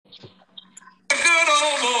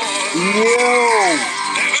Yo! Never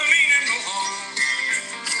meaning no harm.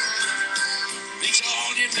 These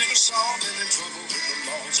all you never saw been in trouble with the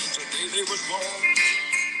law since the day they was born.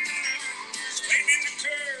 Straightening the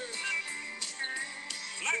curve,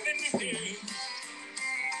 flattening the head.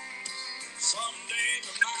 Someday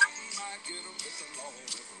the mountain might get them, but the law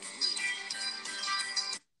never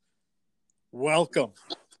will. Welcome.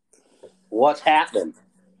 What's happening?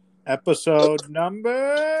 Episode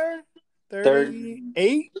number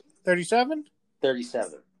 38? 37?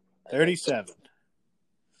 37. 37.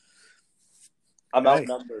 I'm Hey.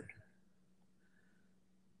 outnumbered.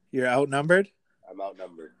 You're outnumbered? I'm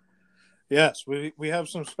outnumbered. Yes, we have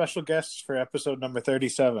some special guests for episode number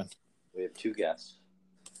 37. We have two guests.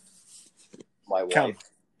 My Count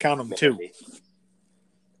wife, them, two. Mandy,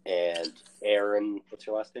 and Aaron, what's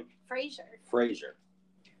your last name? Fraser.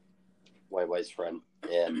 My wife's friend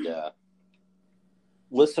and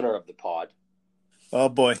listener of the pod. Oh,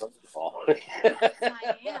 boy.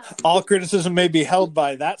 I am. All criticism may be held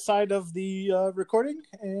by that side of the recording.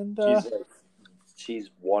 And She's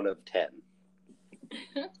one of 10.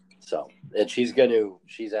 So, and she's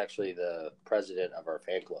actually the president of our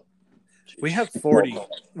fan club. we have 40.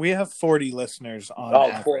 We have 40 listeners on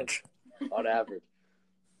average. On average.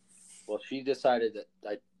 Well, she decided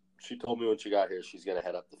that she told me when she got here she's going to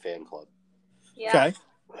head up the fan club. Yeah.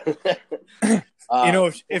 Okay.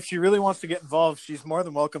 If she really wants to get involved, she's more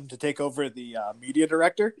than welcome to take over the media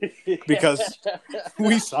director because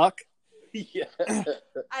we suck. Yeah.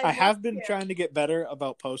 I have been trying to get better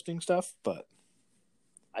about posting stuff, but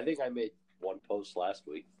I think I made one post last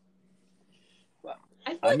week. Wow.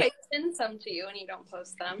 I feel like I send some to you and you don't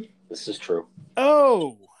post them. This is true.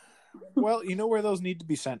 oh, well, you know where those need to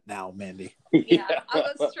be sent now, Mandy. Yeah,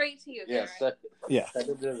 I'll go straight to you, Yeah, Karen. send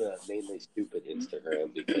it to the mainly stupid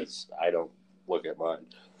Instagram because I don't look at mine.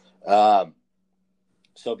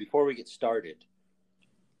 So before we get started,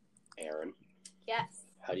 Aaron, Yes.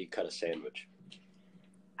 how do you cut a sandwich?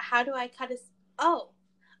 How do I cut Oh,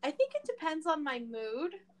 I think it depends on my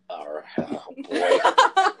mood. Oh, boy.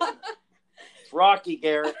 It's Rocky,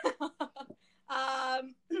 Garrett.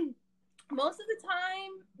 Most of the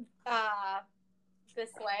time,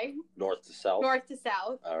 this way, North to south. north to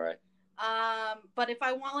south. All right. But if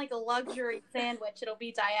I want like a luxury sandwich, it'll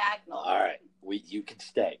be diagonal. All right. You can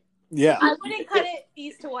stay. Yeah. I wouldn't cut it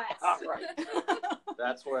east to west. All right.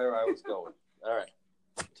 That's where I was going. All right.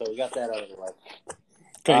 So we got that out of the way.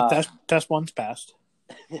 Okay, test one's passed.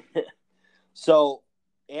 So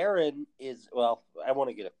Aaron is, well, I want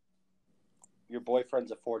to get your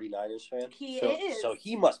boyfriend's a 49ers fan? He is. So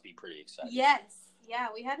he must be pretty excited. Yes. Yeah,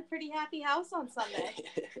 we had a pretty happy house on Sunday.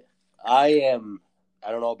 I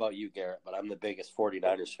don't know about you, Garrett, but I'm the biggest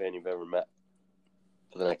 49ers fan you've ever met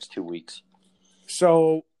for the next 2 weeks.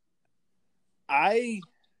 So I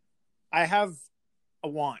have a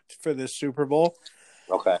want for this Super Bowl.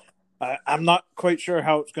 Okay. I'm not quite sure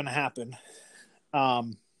how it's going to happen. I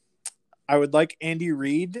would like Andy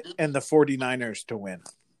Reid and the 49ers to win.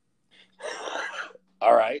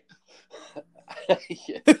 All right.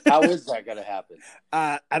 How is that going to happen?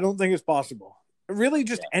 I don't think it's possible. Really,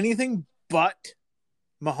 just anything but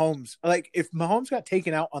Mahomes. Like, if Mahomes got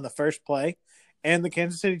taken out on the first play and the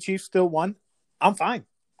Kansas City Chiefs still won, I'm fine.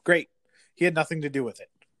 Great. He had nothing to do with it.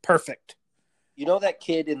 Perfect. You know that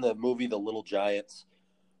kid in the movie The Little Giants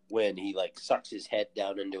when he like sucks his head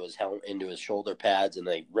down into his into his shoulder pads and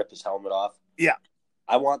they rip his helmet off? Yeah.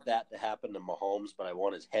 I want that to happen to Mahomes, but I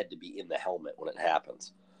want his head to be in the helmet when it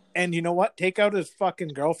happens. And you know what? Take out his fucking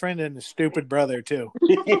girlfriend and his stupid brother, too.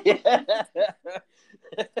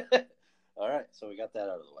 All right, so we got that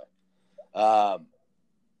out of the way.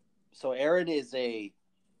 So Aaron is a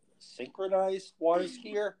synchronized water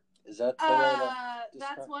skier? Is that the way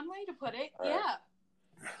that's one way to put it. All right.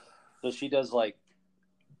 Yeah. So she does like,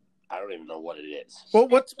 I don't even know what it is. Well,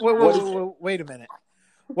 What wait a minute.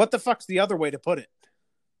 What the fuck's the other way to put it?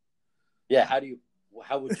 Yeah,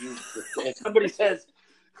 how would you, if somebody says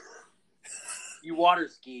you water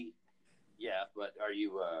ski, yeah, but are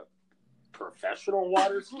you a professional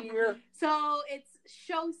water skier? So it's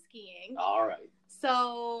show skiing. All right.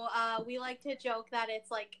 So we like to joke that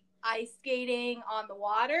it's like ice skating on the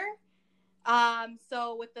water.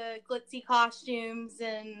 So with the glitzy costumes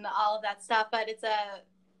and all of that stuff, but it's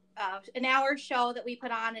an hour show that we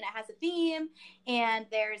put on, and it has a theme, and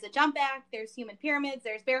there's a jump act, there's human pyramids,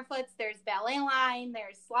 there's barefoots, there's ballet line,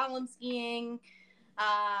 there's slalom skiing,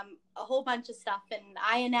 a whole bunch of stuff, and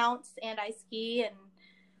I announce and I ski, and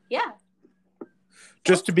yeah.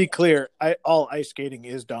 Just to be clear, all ice skating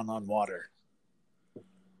is done on water.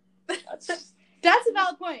 That's a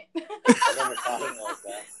valid point. I never thought of it like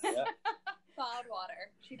that. Yeah. Cloud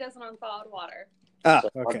water. She does it on thawed water. Ah, So,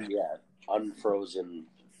 okay. unfrozen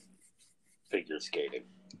figure skating.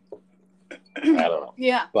 I don't know.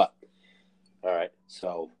 Yeah. But, all right.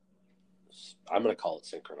 So, I'm going to call it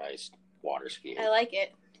synchronized water skiing. I like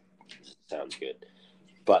it. Sounds good.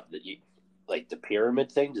 But, like the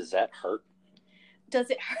pyramid thing, does that hurt? Does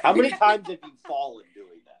it hurt? How many times have you fallen doing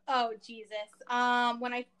that? Oh, Jesus.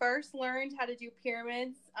 When I first learned how to do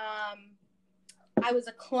pyramids, I was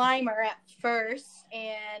a climber at first,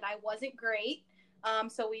 and I wasn't great.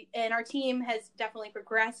 And our team has definitely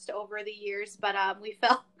progressed over the years, but we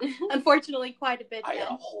fell, unfortunately, quite a bit. I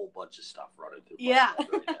got a whole bunch of stuff running through my Yeah. head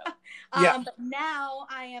right now. Yeah. But now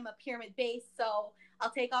I am a pyramid base, so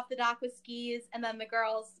I'll take off the dock with skis, and then the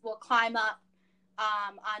girls will climb up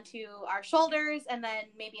onto our shoulders, and then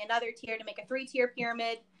maybe another tier to make a 3-tier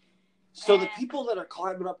pyramid. So the people that are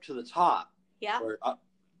climbing up to the top, Yeah.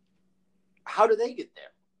 How do they get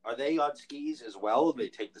there? Are they on skis as well? And they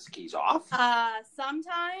take the skis off?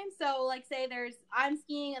 Sometimes. So, like, say I'm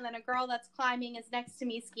skiing, and then a girl that's climbing is next to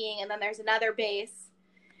me skiing, and then there's another base.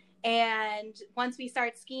 And once we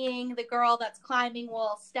start skiing, the girl that's climbing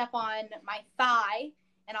will step on my thigh,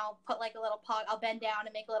 and I'll put like a little I'll bend down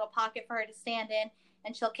and make a little pocket for her to stand in,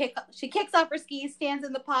 and she kicks off her skis, stands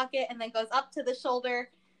in the pocket, and then goes up to the shoulder,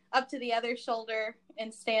 up to the other shoulder,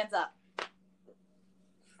 and stands up.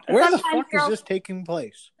 Where the Sometimes fuck is this taking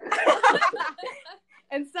place?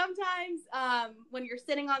 And sometimes when you're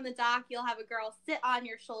sitting on the dock, you'll have a girl sit on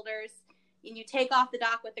your shoulders, and you take off the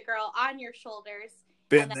dock with the girl on your shoulders.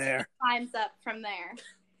 Been and then there. It climbs up from there.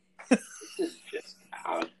 This is just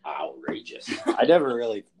outrageous. I never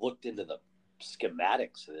really looked into the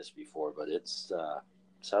schematics of this before, but it's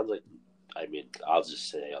sounds like, I'll just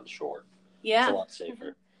say on shore. Yeah. It's a lot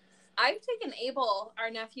safer. I've taken Abel, our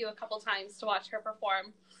nephew, a couple times to watch her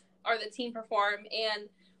perform, or the team perform, and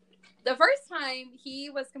the first time he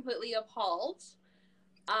was completely appalled.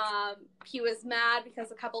 He was mad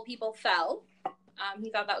because a couple people fell. He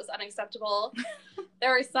thought that was unacceptable.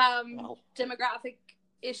 There were some demographic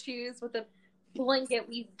issues with the blanket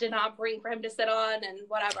we did not bring for him to sit on and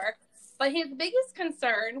whatever. But his biggest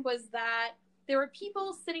concern was that there were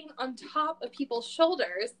people sitting on top of people's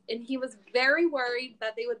shoulders, and he was very worried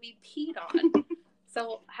that they would be peed on.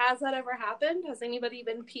 So has that ever happened? Has anybody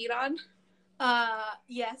been peed on?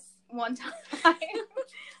 Yes, one time.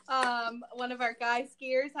 One of our guy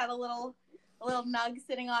skiers had a little nug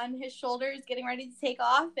sitting on his shoulders, getting ready to take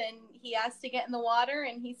off, and he asked to get in the water,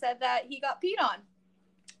 and he said that he got peed on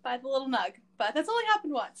by the little nug. But that's only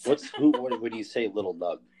happened once. When you say little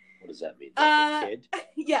nug, what does that mean? Like a kid?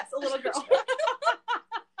 Yes, a little girl.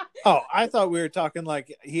 Oh, I thought we were talking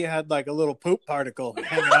like he had like a little poop particle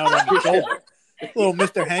hanging out on his shoulder. Little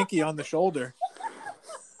Mr. Hanky on the shoulder.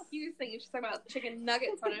 You were saying, she's talking about chicken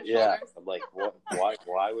nuggets on his Yeah, shoulders. I'm like, what?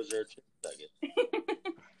 Why was there a chicken nugget?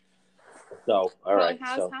 So, all right. It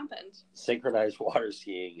has happened. Synchronized water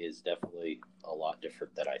skiing is definitely a lot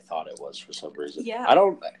different than I thought it was for some reason. Yeah. I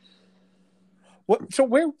don't. What? So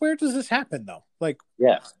where does this happen though? Like,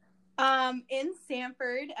 Yeah. In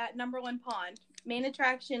Sanford at Number One Pond, main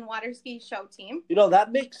attraction water ski show team.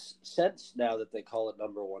 That makes sense now that they call it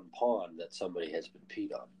Number One Pond, that somebody has been peed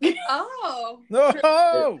on. Oh.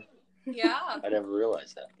 no. Yeah. I never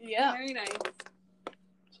realized that. Yeah. Very nice.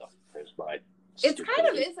 So there's my. It kind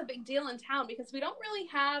of is a big deal in town because we don't really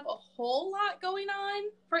have a whole lot going on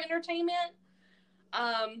for entertainment.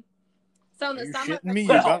 So in the You summer, shitting me? You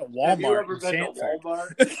got a Walmart Have you ever in been Sanford. to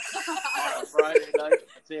Walmart on a Friday night in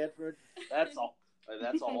Sanford? That's all.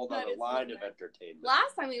 That's a whole That other is line so of bad. entertainment.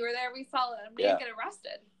 last time we were there, we saw a man get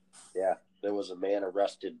arrested. Yeah, there was a man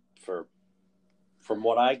arrested from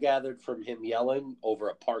what I gathered from him yelling over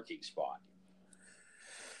a parking spot.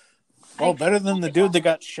 Well, better than the dude that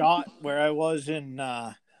got shot where I was in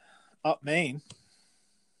up Maine.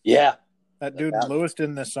 Yeah, That dude in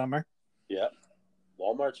Lewiston this summer. yeah.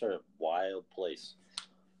 Walmarts are a wild place.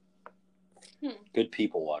 Good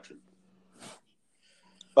people watching.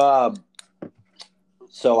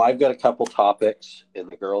 So I've got a couple topics, and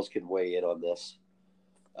the girls can weigh in on this.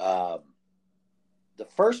 The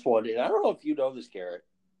first one, and I don't know if you know this, Garrett.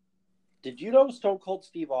 Did you know Stone Cold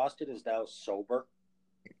Steve Austin is now sober?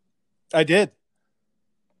 I did.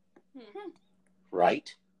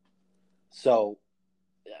 Right? So,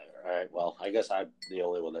 all right, well, I guess I'm the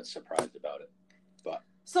only one that's surprised about it. But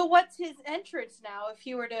So what's his entrance now? If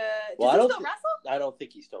he were to, Well, does I he don't still thi- wrestle? I don't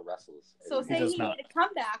think he still wrestles. So say does he not. made a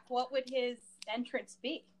comeback, what would his entrance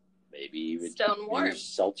be? Maybe he would Stone warm. use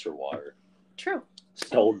seltzer water. True.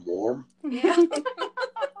 Stone warm? Yeah.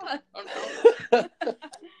 I don't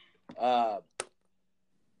know.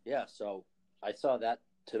 Yeah, so I saw that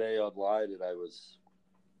today online, and I was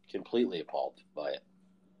completely appalled by it.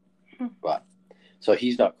 But so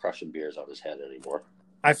he's not crushing beers on his head anymore.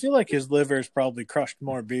 I feel like his liver's probably crushed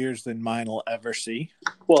more beers than mine will ever see.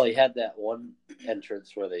 Well, he had that one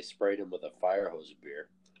entrance where they sprayed him with a fire hose of beer.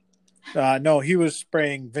 No, he was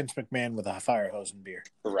spraying Vince McMahon with a fire hose and beer.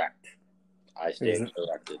 Correct. I stand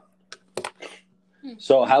corrected.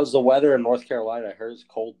 So how's the weather in North Carolina? I heard it's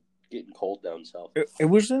cold, getting cold down south. It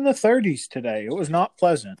was in the 30s today. It was not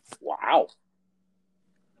pleasant. Wow.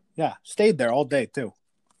 Yeah, stayed there all day too.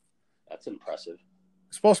 That's impressive.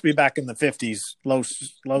 It's supposed to be back in the 50s, low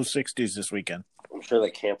 60s this weekend. I'm sure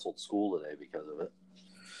they canceled school today because of it.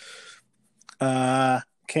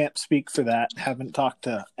 Can't speak for that. Haven't talked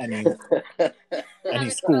to any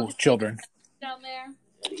school children. Down there.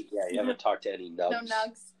 Yeah, you haven't talked to any nugs.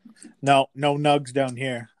 No nugs. No nugs down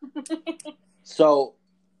here. So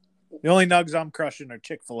The only nugs I'm crushing are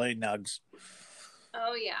Chick-fil-A nugs.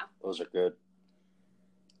 Oh, yeah. those are good.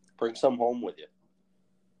 Bring some home with you.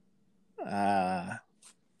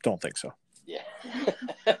 Don't think so. Yeah.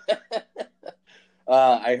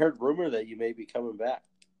 I heard rumor that you may be coming back.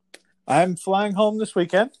 I'm flying home this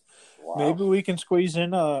weekend. Wow. Maybe we can squeeze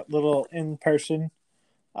in a little in-person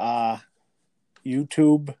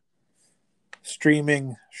YouTube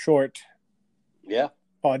streaming short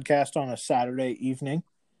podcast on a Saturday evening.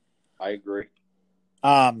 I agree.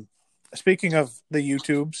 Speaking of the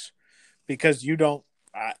YouTubes, because you don't,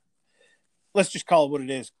 let's just call it what it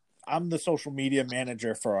is. I'm the social media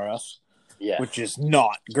manager for us, which is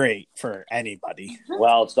not great for anybody.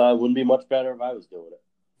 Well, it wouldn't be much better if I was doing it.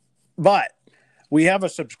 But we have a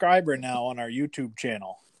subscriber now on our YouTube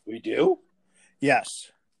channel. We do?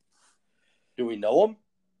 Yes. Do we know him?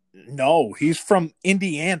 No, he's from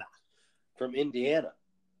Indiana. From Indiana?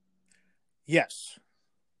 Yes.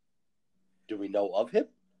 Do we know of him?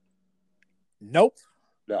 Nope.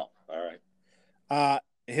 No. All right.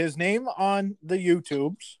 His name on the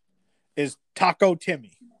YouTubes is Taco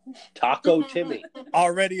Timmy. Taco Timmy.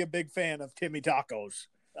 Already a big fan of Timmy Tacos.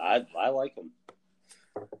 I like him.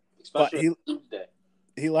 Especially on Tuesday.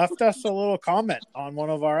 He left us a little comment on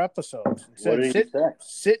one of our episodes. He said, What did he say?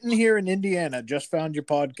 Sitting here in Indiana, just found your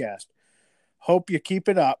podcast. Hope you keep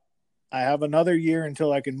it up. I have another year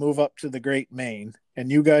until I can move up to the Great Maine,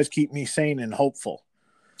 and you guys keep me sane and hopeful.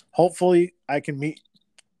 Hopefully, I can meet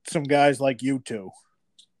some guys like you two.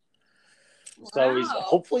 So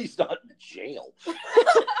hopefully he's not in jail.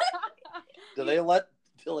 Do they let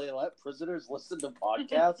prisoners listen to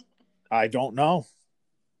podcasts? I don't know.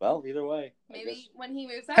 Well, either way. Maybe when he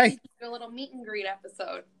moves out, Hey. he can do a little meet and greet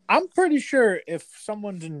episode. I'm pretty sure if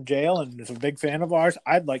someone's in jail and is a big fan of ours,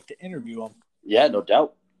 I'd like to interview him. Yeah, no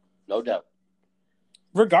doubt. No doubt.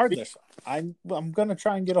 Regardless, I'm going to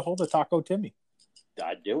try and get a hold of Taco Timmy.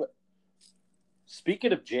 I'd do it.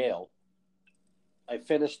 Speaking of jail, I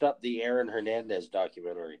finished up the Aaron Hernandez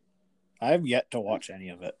documentary. I have yet to watch any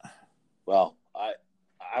of it. Well,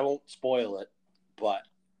 I won't spoil it, but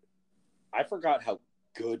I forgot how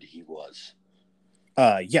good he was.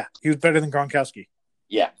 Yeah, he was better than Gronkowski.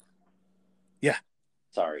 Yeah. Yeah.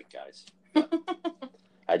 Sorry, guys.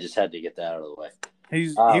 I just had to get that out of the way.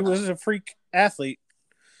 He was a freak athlete.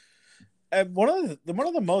 And one of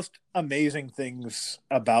the most amazing things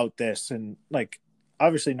about this, and like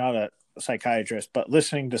obviously not a psychiatrist, but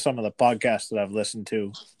listening to some of the podcasts that I've listened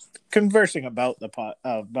to, conversing about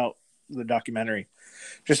the documentary,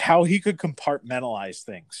 just how he could compartmentalize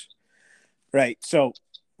things. Right. So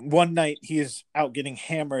one night he is out getting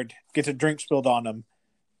hammered, gets a drink spilled on him,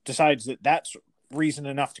 decides that that's reason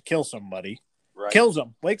enough to kill somebody, kills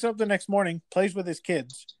him, wakes up the next morning, plays with his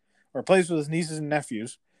kids or plays with his nieces and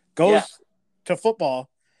nephews, goes to football,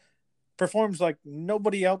 performs like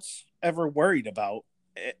nobody else ever worried about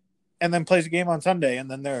it, and then plays a game on Sunday.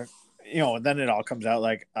 And then and then it all comes out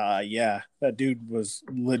like, that dude was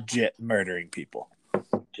legit murdering people.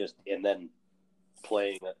 And then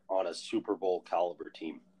playing on a Super Bowl caliber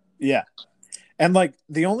team. Yeah. And like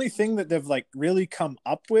the only thing that they've like really come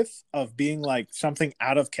up with of being like something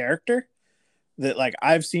out of character that like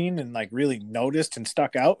I've seen and like really noticed and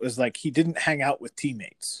stuck out is like he didn't hang out with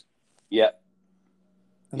teammates. Yeah.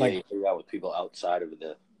 And he hung out with people outside of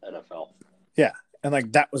the NFL. Yeah. And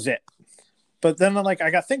like that was it. But then like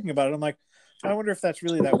I got thinking about it. I'm like, I wonder if that's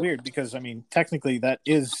really that weird because I mean, technically that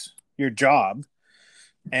is your job.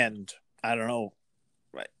 And I don't know.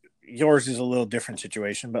 Yours is a little different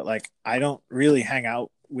situation, but like I don't really hang out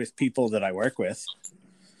with people that I work with.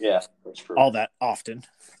 Yeah, that's true. All that often.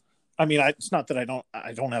 I mean, it's not that I don't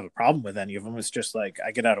have a problem with any of them. It's just like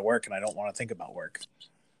I get out of work and I don't want to think about work.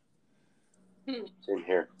 Same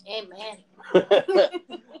here. Amen.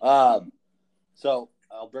 So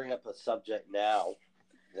I'll bring up a subject now.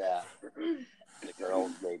 that the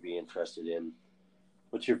girls may be interested in.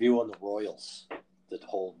 What's your view on the Royals? The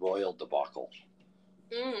whole Royal debacle.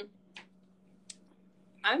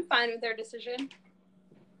 I'm fine with their decision.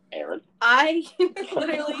 Aaron? I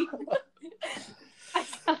literally, I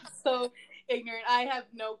sound so ignorant. I have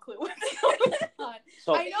no clue what's going on.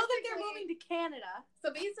 So, I know that they're moving to Canada.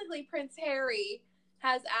 So basically, Prince Harry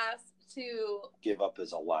has asked to, give up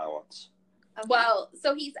his allowance. Okay. well,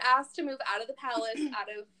 so he's asked to move out of the palace, out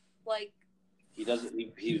of, like, He doesn't.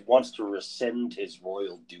 He wants to rescind his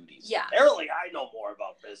royal duties. Yeah. Apparently, I know more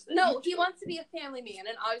about this than no, you he do. wants to be a family man.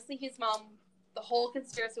 And obviously his mom, the whole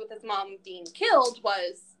conspiracy with his mom being killed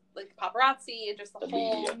was, like, paparazzi and just the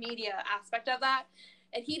whole media aspect of that.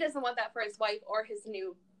 And he doesn't want that for his wife or his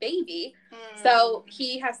new baby. So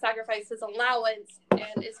he has sacrificed his allowance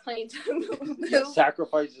and is planning to move. He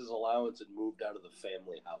sacrificed his allowance and moved out of the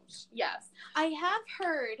family house. Yes. I have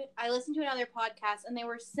heard, I listened to another podcast, and they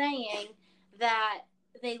were saying that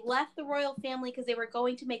they left the royal family because they were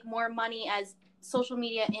going to make more money as social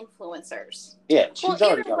media influencers. Yeah, she's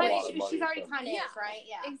already either got way, a lot of money. She's already from- kind of Yeah. is, right?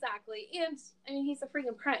 Yeah. Exactly. And, I mean, he's a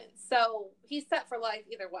freaking prince. So he's set for life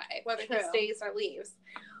either way, whether True. he stays or leaves.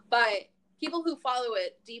 But people who follow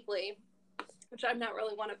it deeply, which I'm not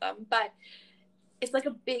really one of them, but it's like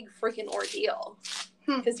a big freaking ordeal.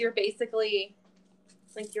 Because you're basically,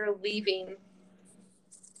 like, you're leaving.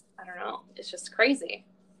 I don't know. It's just crazy.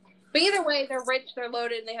 But either way, they're rich, they're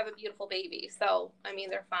loaded, and they have a beautiful baby. So, I mean,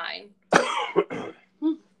 they're fine.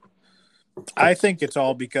 I think it's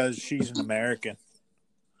all because she's an American.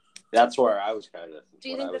 That's where I was kind of. Do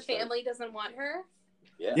you think the family doesn't want her?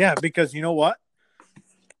 Yeah. Yeah, because you know what?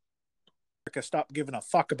 America stopped giving a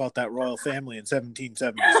fuck about that royal family in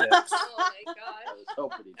 1776. Oh my god. I was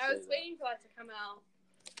hoping he'd I say was that. waiting for that to come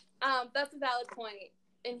out. That's a valid point.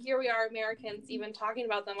 And here we are, Americans, even talking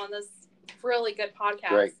about them on this really good podcast.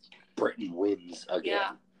 Great. Britain wins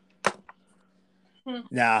again.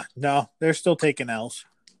 Nah, no, they're still taking L's.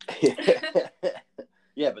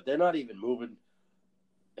 Yeah, but they're not even moving.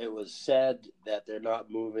 It was said that they're not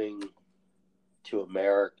moving to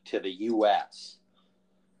America, to the U.S.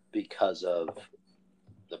 because of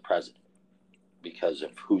the president, because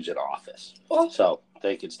of who's in office. Oh. So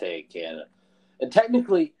they can stay in Canada. And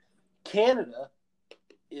technically, Canada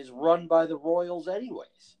is run by the Royals anyways.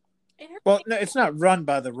 Well, no, it's not run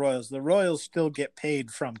by the Royals. The Royals still get paid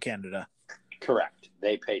from Canada. Correct.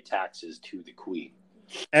 They pay taxes to the Queen.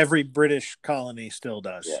 Every British colony still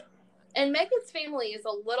does. Yeah. And Meghan's family is a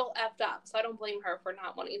little effed up, so I don't blame her for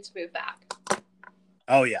not wanting to move back.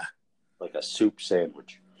 Oh, yeah. Like a soup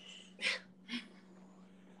sandwich.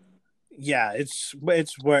 Yeah,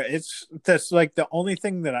 that's like the only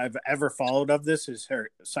thing that I've ever followed of this is her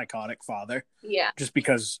psychotic father. Yeah. Just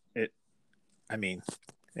because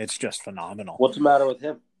it's just phenomenal. What's the matter with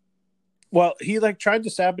him? Well, he like tried to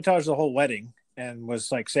sabotage the whole wedding and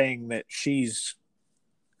was like saying that she's,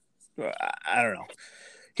 I don't know.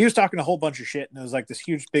 He was talking a whole bunch of shit and it was like this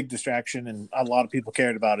huge big distraction and a lot of people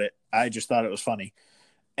cared about it. I just thought it was funny.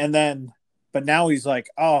 And then, but now he's like,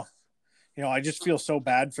 oh, you know, I just feel so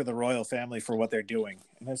bad for the royal family for what they're doing.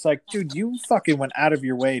 And it's like, dude, you fucking went out of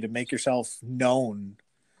your way to make yourself known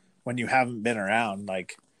when you haven't been around.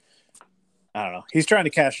 Like, I don't know. He's trying to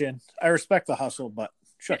cash in. I respect the hustle, but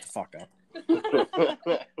shut the fuck up.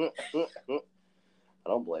 I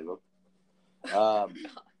don't blame him.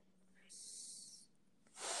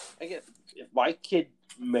 I guess if my kid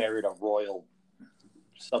married a royal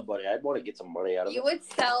somebody, I'd want to get some money out of You it. would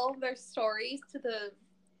sell their stories to the,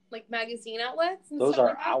 like, magazine outlets? And Those stuff are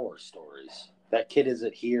like that? our stories. That kid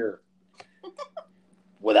isn't here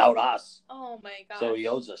without us, Oh my god. so he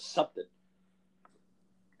owes us something.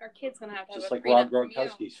 Our kid's going to have Just a like prenup Rob from you.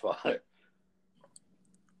 Gronkowski's father.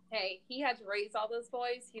 Hey, he had to raise all those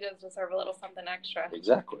boys. He does deserve a little something extra.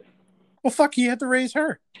 Exactly. Well, fuck, he had to raise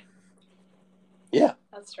her. Yeah.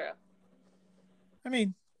 That's true. I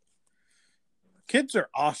mean, kids are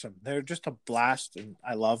awesome. They're just a blast, and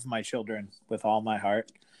I love my children with all my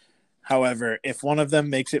heart. However, if one of them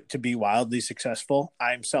makes it to be wildly successful,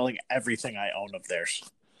 I'm selling everything I own of theirs.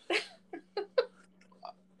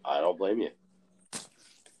 I don't blame you.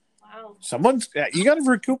 Wow. You got to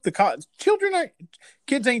recoup the cost.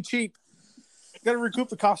 Kids ain't cheap. You got to recoup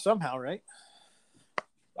the cost somehow, right?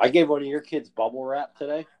 I gave one of your kids bubble wrap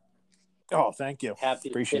today. Oh, thank you. Happy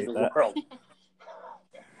Appreciate kid in that. the world.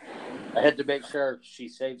 I had to make sure she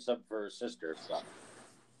saved some for her sister.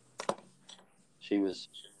 So she was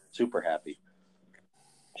super happy.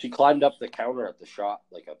 She climbed up the counter at the shop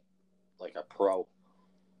like a pro.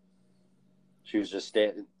 She was just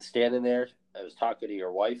standing there. I was talking to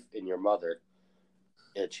your wife and your mother,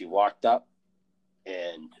 and she walked up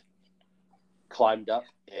and climbed up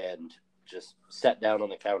and just sat down on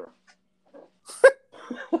the counter.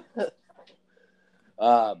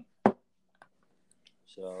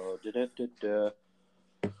 So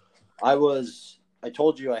I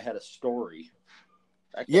told you I had a story.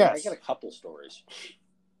 Actually, Yes. I got a couple stories.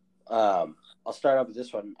 I'll start off with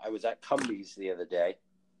this one. I was at Cumbies the other day,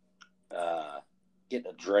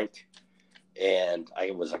 getting a drink, and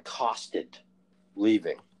I was accosted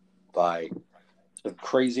leaving by some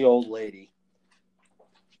crazy old lady,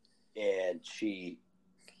 and she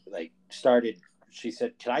she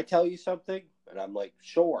said, "Can I tell you something?" And I'm like,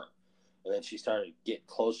 "Sure." And then she started getting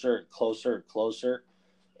closer and closer and closer,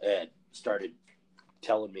 and started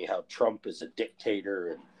telling me how Trump is a dictator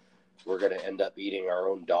and we're going to end up eating our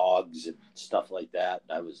own dogs and stuff like that.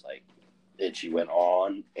 And I was like, and she went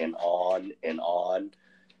on and on and on.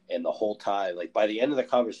 And the whole time, like by the end of the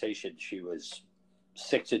conversation, she was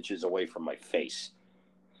 6 inches away from my face.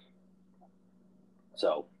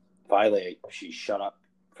 So finally, she shut up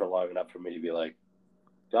for long enough for me to be like,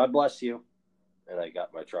 "God bless you." And I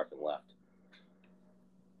got my truck and left.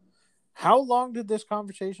 How long did this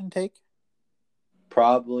conversation take?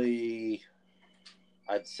 Probably,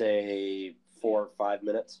 I'd say 4 or 5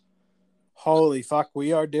 minutes. Holy fuck,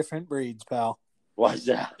 we are different breeds, pal. Why is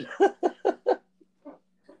that?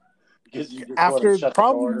 Because you just After want to shut the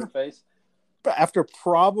door in her face? After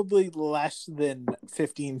probably less than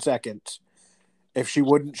 15 seconds, if she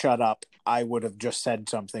wouldn't shut up, I would have just said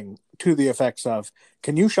something to the effects of,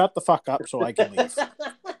 "Can you shut the fuck up so I can leave?"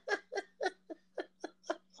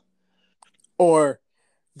 Or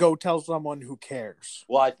go tell someone who cares.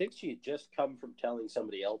 Well, I think she had just come from telling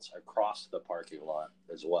somebody else across the parking lot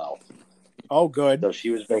as well. Oh, good. So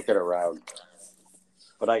she was making a round.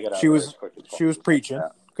 But I got out She was as quick as she was possible. preaching. Yeah.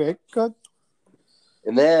 Okay, good.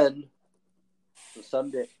 And then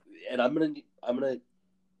someday, and I'm gonna.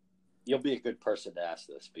 You'll be a good person to ask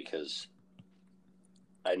this because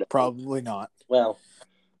I know. Probably not. Well,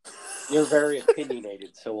 you're very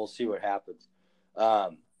opinionated, so we'll see what happens.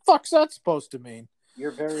 Fuck's that supposed to mean?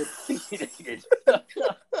 You're very opinionated.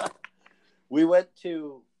 We went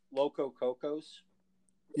to Loco Coco's.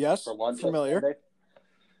 Yes, For lunch familiar. Sunday,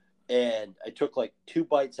 and I took like 2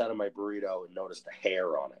 bites out of my burrito and noticed a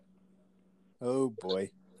hair on it. Oh boy.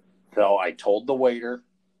 So I told the waiter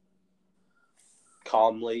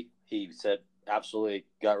calmly. He said, "Absolutely,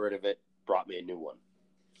 got rid of it, brought me a new one."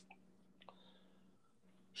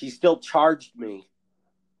 He still charged me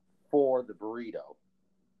for the burrito.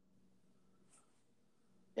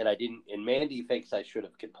 And I didn't, and Mandy thinks I should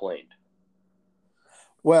have complained.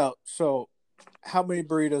 Well, so how many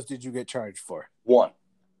burritos did you get charged for? 1.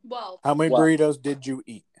 Well, How many burritos did you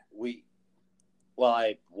eat? I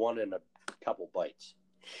had 1 and a couple bites.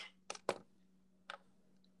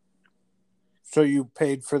 So you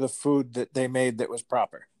paid for the food that they made that was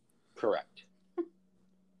proper. Correct.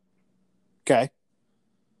 Okay.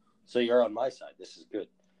 So you're on my side. This is good.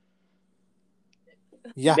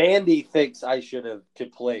 Yeah. Mandy thinks I should have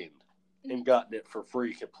complained and gotten it for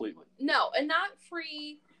free completely. no, and not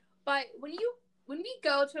free, but when we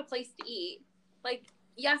go to a place to eat, like,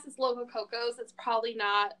 yes, it's Loco Coco's. It's probably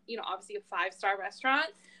not, obviously a 5-star restaurant.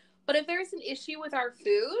 But if there's an issue with our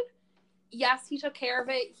food, yes, he took care of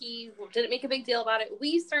it. He didn't make a big deal about it.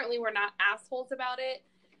 We certainly were not assholes about it.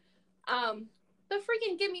 But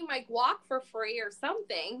freaking give me my guac for free or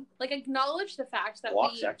something. Like, acknowledge the fact that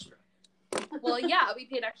Guac's extra. Well, yeah, we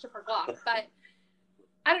paid extra for guac, but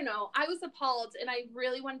I don't know. I was appalled, and I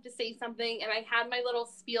really wanted to say something, and I had my little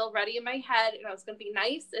spiel ready in my head, and I was going to be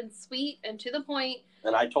nice and sweet and to the point.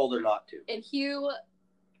 And I told her not to. And Hugh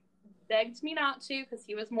begged me not to because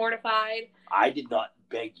he was mortified. I did not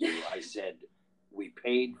beg you. I said we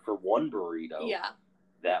paid for 1 burrito. Yeah.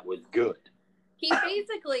 That was good. He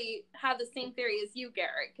basically had the same theory as you,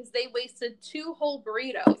 Garrett, because they wasted 2 whole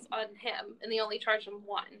burritos on him, and they only charged him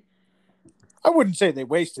 1. I wouldn't say they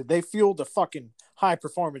wasted. They fueled a fucking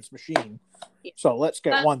high-performance machine. Yeah. So let's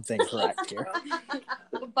get one thing correct here.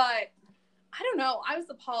 But I don't know. I was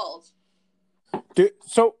appalled.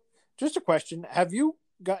 So, just a question. Have you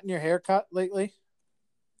gotten your hair cut lately?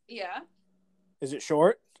 Yeah. Is it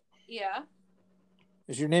short? Yeah.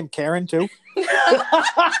 Is your name Karen, too?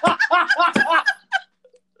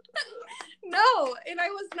 No, and I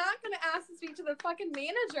was not going to ask to speak to the fucking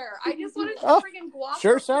manager. I just wanted to freaking guac.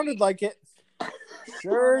 Sure sounded like it.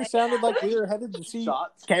 Sure sounded like we were headed to see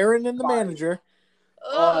Shots Karen and the fired. manager.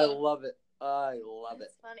 Oh, I love it. I love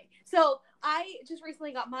That's it. funny. So I just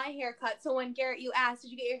recently got my hair cut. So when Garrett, you asked,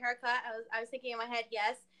 did you get your hair cut? I was thinking in my head,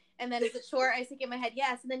 yes. And then is it short? I was thinking in my head,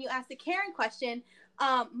 yes. And then you asked the Karen question.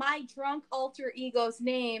 My drunk alter ego's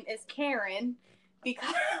name is Karen.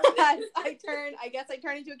 because I turn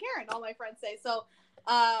into a Karen, all my friends say. So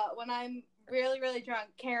when I'm really, really drunk,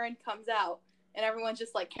 Karen comes out and everyone's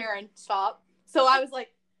just like, Karen, stop. So I was like,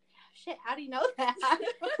 shit, how do you know that?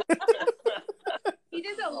 He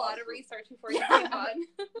did a lot of research before he came on.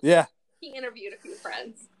 Yeah. He interviewed a few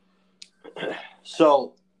friends.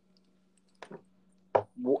 So,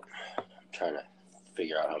 I'm trying to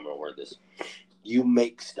figure out how I'm going to word this. You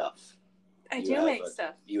make stuff. I do make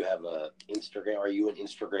stuff. You have a Instagram. Are you an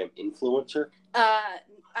Instagram influencer? I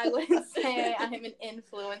wouldn't say I'm an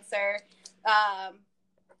influencer.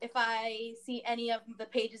 If I see any of the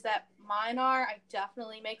pages that mine are, I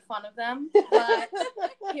definitely make fun of them. But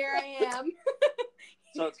here I am.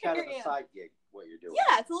 So it's kind of a side gig, what you're doing.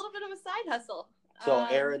 Yeah, it's a little bit of a side hustle. So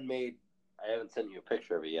Erin made, I haven't sent you a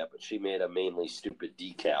picture of it yet, but she made a mainly stupid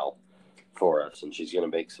decal for us, and she's going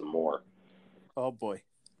to make some more. Oh, boy.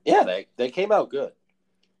 Yeah, they came out good.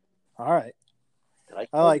 All right.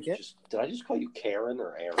 I like it. Did I just call you Karen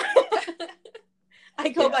or Erin? I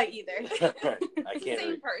go by either. I can't Same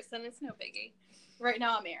read. person. It's no biggie. Right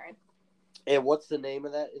now I'm Erin. And what's the name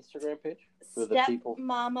of that Instagram page for the people?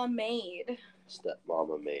 Stepmama Made.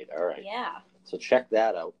 Stepmama Made. All right. Yeah. So check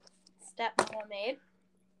that out. Stepmama Made.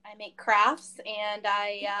 I make crafts and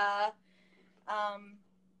I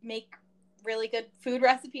make really good food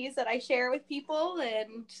recipes that I share with people,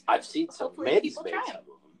 and I've seen some. hopefully Mandy's people made try some them. of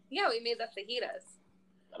them. Yeah, we made the fajitas.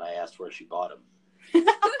 And I asked where she bought them.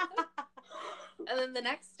 And then the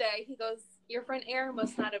next day, he goes, your friend Erin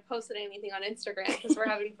must not have posted anything on Instagram because we're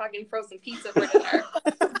having fucking frozen pizza for dinner.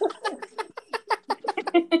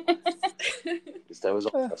 Because that was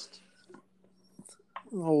honest.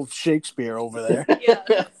 Old Shakespeare over there. Yeah.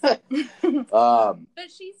 Um, But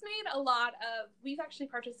she's made a lot of, we've actually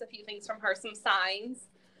purchased a few things from her, some signs.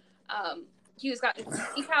 He's gotten some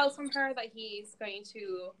decals from her that he's going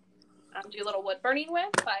to do a little wood burning with,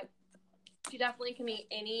 but she definitely can meet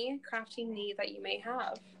any crafting need that you may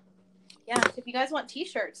have. Yeah, if you guys want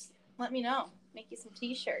t-shirts, let me know. Make you some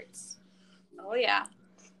t-shirts. Oh, yeah.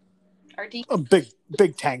 Or A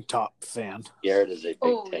big tank top fan. Garrett is a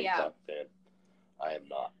big tank yeah. top fan. I am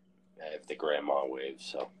not. I have the grandma waves,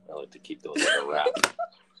 so I like to keep those in a wrap.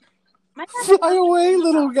 Fly away,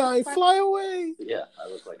 little guy. Fly away. Yeah, I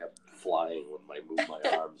look like I'm flying when I move my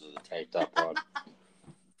arms with a tank top on.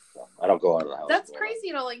 So, I don't go out of the house. That's crazy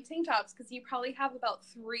you don't like tank tops because you probably have about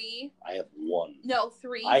 3. I have one. No,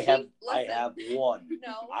 3. I have Listen. one.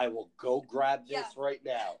 No. I will go grab this Yeah. right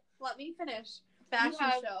now. Let me finish. Fashion You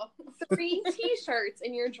have show. 3 t-shirts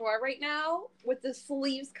in your drawer right now with the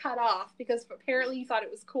sleeves cut off because apparently you thought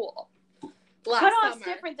it was cool. Last Cut off's summer.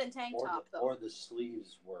 different than tank top, though. Or the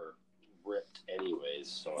sleeves were ripped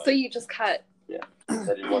anyways. So you just cut. I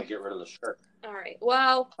didn't want to get rid of the shirt. All right.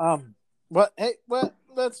 Well,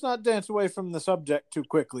 Let's not dance away from the subject too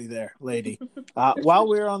quickly there, lady. While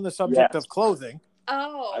we're on the subject of clothing.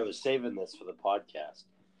 I was saving this for the podcast.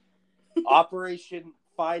 Operation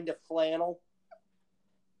Find a Flannel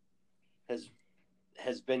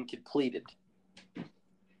has been completed.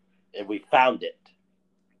 And we found it.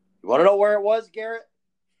 You want to know where it was, Garrett?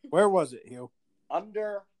 Where was it, Hugh?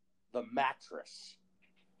 Under the mattress.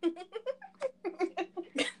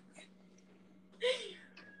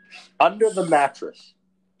 Under the mattress.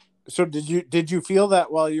 So did you feel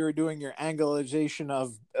that while you were doing your anglicization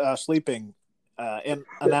of sleeping in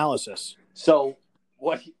analysis? So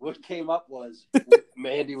what came up was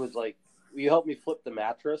Mandy was like, "Will you help me flip the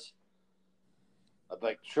mattress?" I'm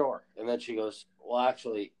like, "Sure." And then she goes, "Well,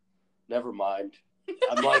 actually, never mind."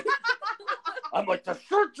 I'm like, the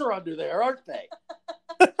shirts are under there, aren't they?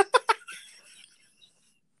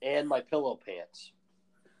 And my pillow pants.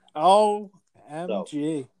 Oh,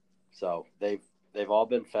 MG. So they've all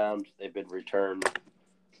been found. They've been returned,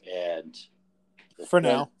 and For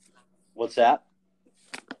now. What's that?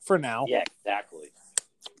 For now. Yeah, exactly.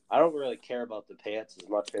 I don't really care about the pants as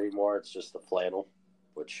much anymore. It's just the flannel,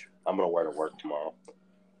 which I'm gonna wear to work tomorrow.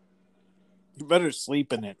 You better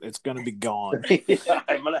sleep in it. It's gonna be gone. Yeah,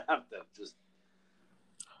 I'm gonna have to just.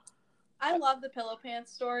 I love the pillow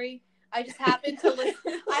pants story. I just happened to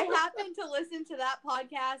listen. I happened to listen to that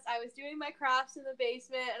podcast. I was doing my crafts in the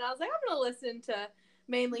basement, and I was like, I'm going to listen to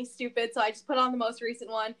Mainly Stupid. So I just put on the most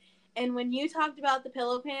recent one. And when you talked about the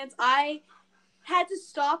pillow pants, I had to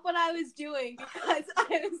stop what I was doing because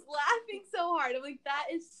I was laughing so hard. I'm like, that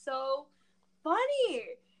is so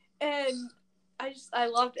funny. And I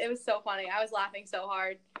loved it. It was so funny. I was laughing so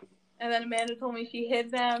hard. And then Amanda told me she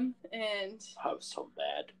hid them, and I was so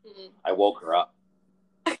mad. mm-hmm. I woke her up.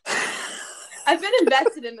 I I've been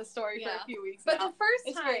invested in the story for Yeah. a few weeks But now. the first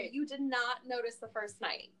It's time, great. you did not notice the first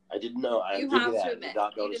night. I didn't know. I You give have you that. to I admit, did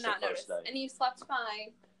not you notice did not the first notice, night. and you slept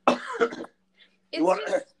fine.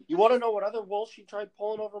 You want to know what other wool she tried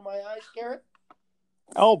pulling over my eyes, Garrett?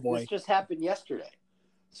 Oh boy. This just happened yesterday.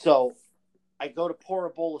 So I go to pour a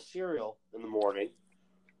bowl of cereal in the morning.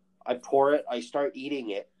 I pour it. I start eating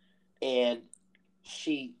it. And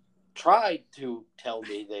she tried to tell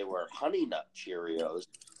me they were Honey Nut Cheerios,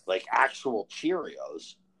 like actual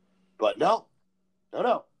Cheerios. But no.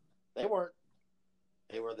 They weren't.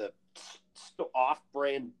 They were the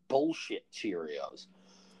off-brand bullshit Cheerios.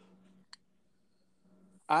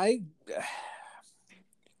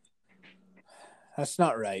 That's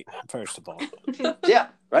not right, first of all. Yeah,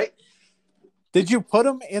 right? Did you put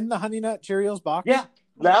them in the Honey Nut Cheerios box? Yeah.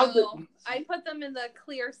 Now No, I put them in the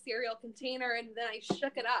clear cereal container, and then I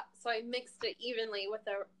shook it up, so I mixed it evenly with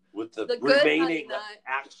the the good Honey remaining Nut.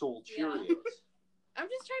 actual Yeah. Cheerios. I'm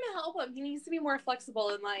just trying to help him. He needs to be more flexible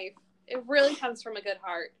in life. It really comes from a good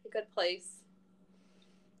heart, a good place.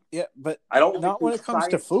 Yeah, but I don't Not when it comes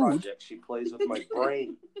to science food. projects. She plays with my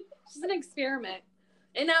brain. It's just an experiment.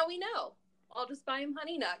 And now we know. I'll just buy him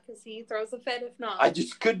Honey Nut because he throws a fit if not. I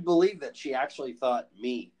just couldn't believe that she actually thought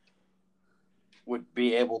me would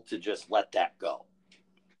be able to just let that go.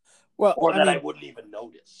 well, Or that I mean, wouldn't even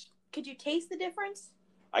notice. Could you taste the difference?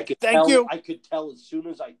 I could Thank tell, you. I could tell as soon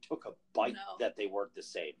as I took a bite No. that they weren't the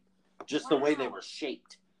same. Just the way they Wow. were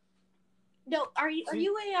shaped. No, are you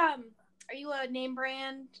a name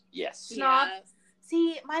brand? Yes. Snob? Yes.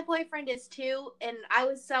 See, my boyfriend is too, and I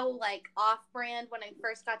was so like off brand when I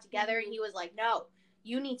first got together, Mhm. and he was like, "No,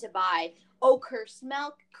 you need to buy Oakhurst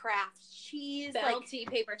milk, Kraft cheese, Bounty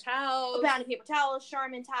paper towels. like Bounty paper towels,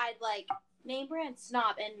 Charmin Tide, like name brand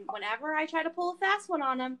snob." And whenever I try to pull a fast one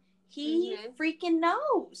on him, he Mhm. freaking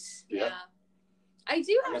knows. Yeah. Yeah. I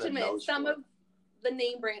do I have got to a admit, nose some for it. of the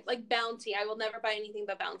name brand, like Bounty, I will never buy anything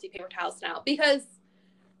but Bounty paper towels now because,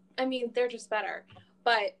 I mean, they're just better.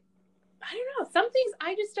 But I don't know. Some things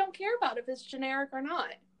I just don't care about if it's generic or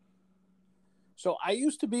not. so I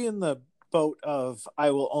used to be in the boat of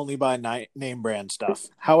I will only buy name brand stuff.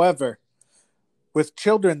 However, with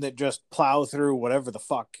children that just plow through whatever the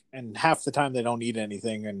fuck, and half the time they don't eat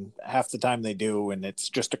anything, and half the time they do, and it's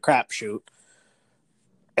just a crapshoot.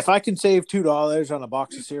 If I can save $2 on a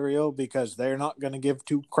box of cereal because they're not going to give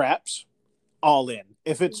two craps, all in.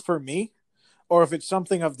 If it's for me, or if it's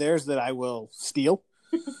something of theirs that I will steal,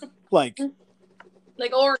 like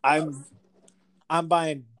Like Oreos. I'm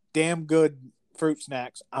buying damn good fruit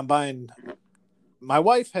snacks. My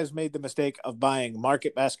wife has made the mistake of buying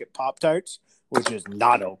Market Basket Pop-Tarts, which is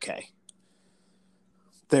not okay.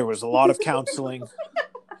 There was a lot of counseling.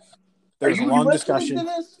 There was a long discussion. To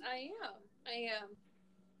this? I am.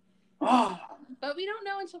 Ah, But we don't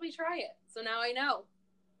know until we try it. So now I know.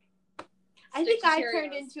 I Stick think to I Cheerios.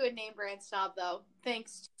 turned into a name brand snob though.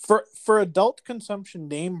 Thanks. For adult consumption,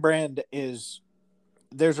 name brand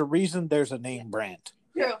there's a reason there's a name brand.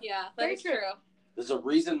 True. Yeah, Very that's true. there's a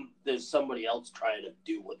reason there's somebody else trying to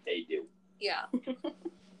do what they do. Yeah.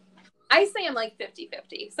 I say I'm like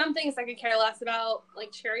 50-50. Some things I could care less about,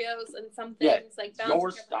 like Cheerios, and some Yeah, things like Bounty your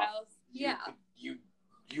paper stuff. towels. Yeah.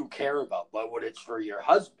 You care about, but when it's for your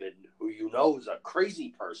husband, who you know is a crazy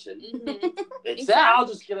person, Mhm. it's Exactly. that I'll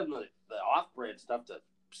just get him the off-brand stuff to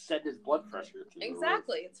send his blood pressure through.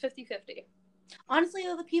 Exactly. It's 50-50. Honestly,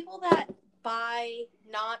 though, the people that buy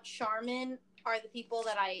not Charmin are the people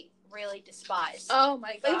that I really despise. Oh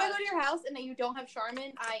my Like if I god. go to your house and you don't have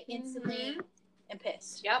Charmin, I instantly Mhm. am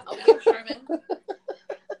pissed. Yep, I'll be Sherman.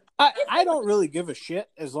 I don't really give a shit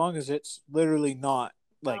as long as it's literally not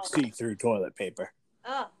like see-through toilet paper.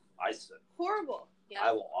 Ugh, I said horrible. Yeah.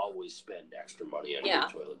 I will always spend extra money on Yeah.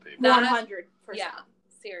 your toilet paper. That- 100%. Yeah,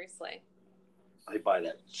 seriously. I buy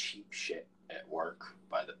that cheap shit at work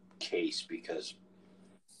by the case because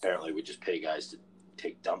apparently we just pay guys to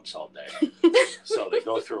take dumps all day. So they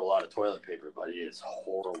go through a lot of toilet paper, but it is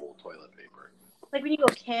horrible toilet paper. Like when you go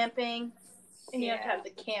camping and you have to Yeah. have the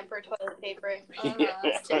camper toilet paper. Take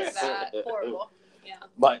that. Horrible. Yeah.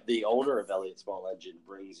 But the owner of Elliott Small Engine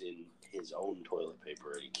brings in his own toilet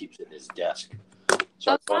paper and he keeps it in his desk.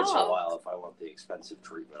 So once in a Oh. while, if I want the expensive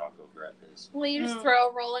treatment, I'll go grab his. Well, you just Mm. throw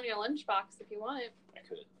a roll in your lunchbox if you want. I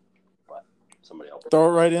could, but somebody else. Throw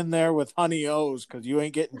it right in there with Honey O's because you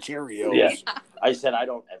ain't getting Cheerios. Yeah. I said I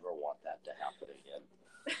don't ever want that to happen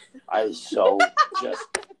again. I was so just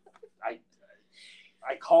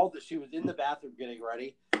I called that she was in the bathroom getting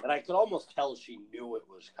ready, and I could almost tell she knew it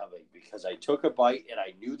was coming because I took a bite and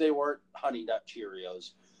I knew they weren't Honey Nut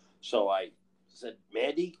Cheerios. So I said,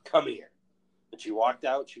 "Mandy, come here." And she walked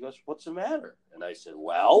out. She goes, "What's the matter?" And I said,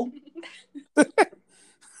 "Well,"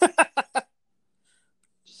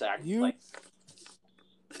 just acting like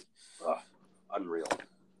unreal.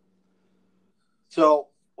 So,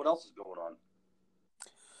 what else is going on?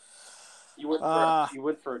 You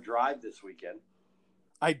went for a drive this weekend.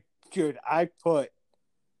 I put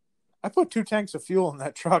 2 tanks of fuel in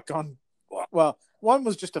that truck on. Well, one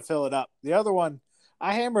was just to fill it up. The other one,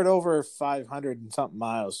 I hammered over 500 and something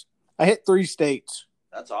miles. I hit 3 states.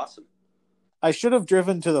 That's awesome. I should have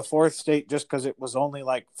driven to the 4th state just because it was only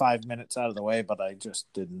like 5 minutes out of the way, but I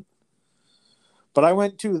just didn't. But I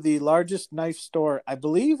went to the largest knife store, I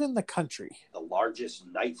believe, in the country. The largest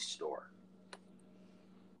knife store.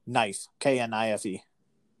 Knife. Knife.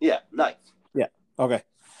 Yeah, knife. Yeah. Okay.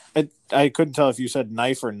 I couldn't tell if you said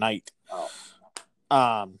knife or night.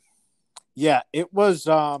 Oh. Yeah, it was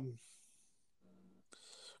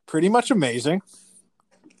pretty much amazing.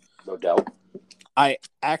 No doubt. I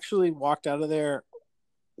actually walked out of there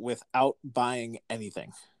without buying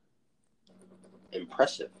anything.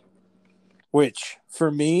 Impressive. Which,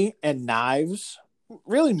 for me and knives,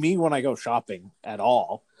 really me when I go shopping at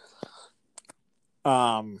all,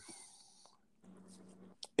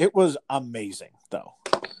 it was amazing, though.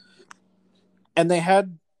 And they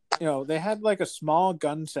had like a small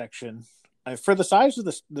gun section. For the size of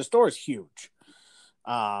the store is huge.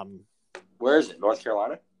 Where is it? North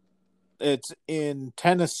Carolina? It's in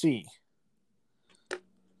Tennessee.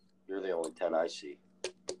 You're the only 10 I see.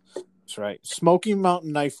 That's right. Smoky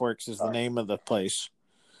Mountain Knife Works is the name of the place.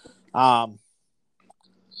 But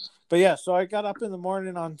yeah, so I got up in the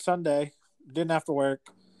morning on Sunday, didn't have to work,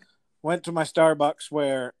 went to my Starbucks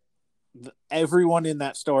where everyone in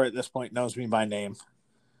that store at this point knows me by name.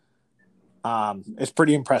 It's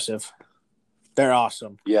pretty impressive. They're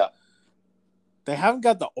awesome. Yeah. They haven't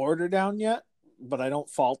got the order down yet, but I don't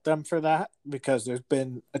fault them for that because there's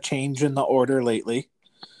been a change in the order lately.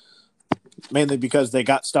 Mainly because they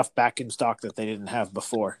got stuff back in stock that they didn't have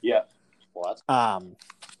before. Yeah. Well,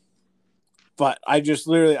 but I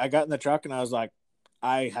got in the truck and I was like,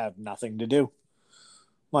 I have nothing to do.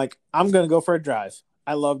 Like, I'm going to go for a drive.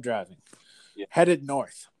 I love driving. Yeah. Headed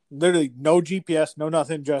north. Literally no GPS, no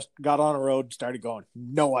nothing. Just got on a road, started going.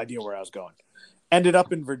 No idea where I was going. Ended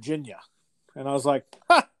up in Virginia. And I was like,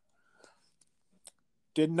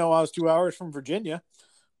 didn't know I was 2 hours from Virginia.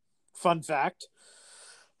 Fun fact.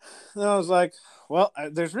 And I was like, well,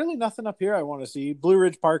 there's really nothing up here I want to see. Blue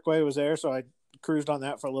Ridge Parkway was there, so I cruised on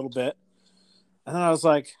that for a little bit. And then I was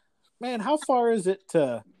like, man, how far is it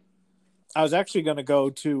to... I was actually going to go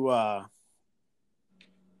to...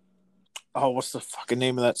 what's the fucking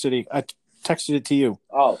name of that city? I texted it to you.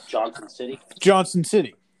 Oh, Johnson City? Johnson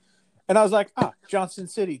City. And I was like, Johnson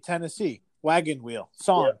City, Tennessee. Wagon Wheel.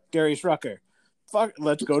 Song. Yeah. Darius Rucker. Fuck,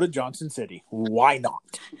 let's go to Johnson City. Why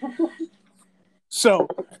not? So,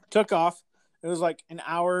 took off. It was like an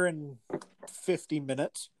hour and 50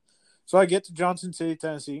 minutes. So I get to Johnson City,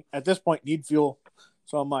 Tennessee. At this point, need fuel.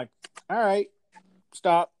 So I'm like, all right,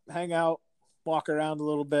 stop, hang out, walk around a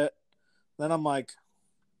little bit. Then I'm like,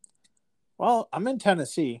 well, I'm in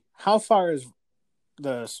Tennessee. How far is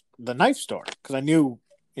the knife store? Because I knew,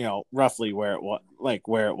 roughly where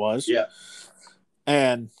it was. Yeah.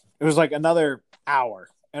 And it was like another hour.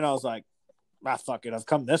 And I was like, fuck it. I've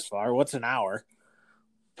come this far. What's an hour?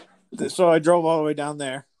 So I drove all the way down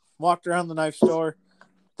there, walked around the knife store.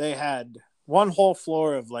 They had one whole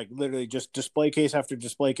floor of like literally just display case after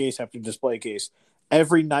display case after display case.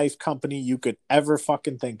 Every knife company you could ever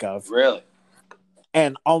fucking think of. Really?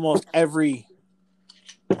 And almost every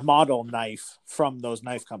model knife from those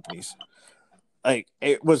knife companies. Like,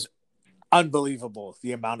 it was unbelievable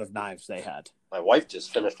the amount of knives they had. My wife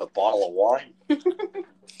just finished a bottle of wine.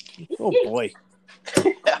 Oh, boy.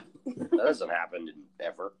 Yeah, that doesn't happen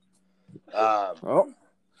ever.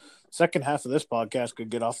 Second half of this podcast could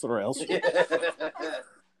get off the rails.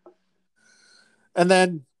 And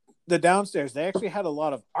then the downstairs, they actually had a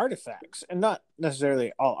lot of artifacts, and not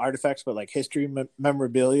necessarily all artifacts, but like history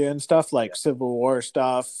memorabilia and stuff, like Civil War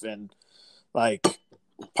stuff and like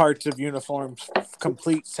parts of uniforms,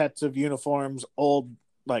 complete sets of uniforms, old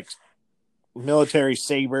like military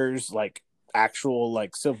sabers, like actual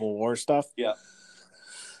like Civil War stuff. Yeah.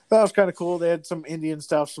 That was kind of cool. They had some Indian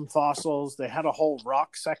stuff, some fossils. They had a whole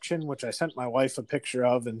rock section, which I sent my wife a picture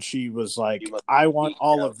of, and she was like, I want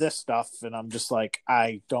all of this stuff. And I'm just like,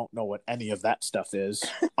 I don't know what any of that stuff is.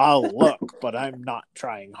 I'll look, but I'm not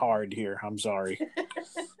trying hard here. I'm sorry.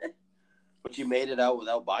 But you made it out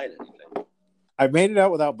without buying anything. I made it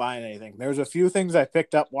out without buying anything. There's a few things I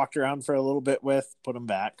picked up, walked around for a little bit with, put them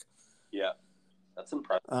back. Yeah. That's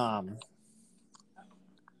impressive.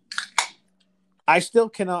 I still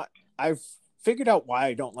cannot. I've figured out why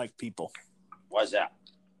I don't like people. Why's that?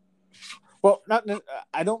 Well,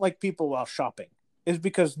 I don't like people while shopping. Is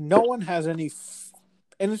because no one has any,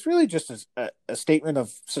 and it's really just a statement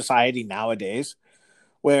of society nowadays,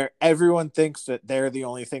 where everyone thinks that they're the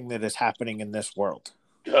only thing that is happening in this world.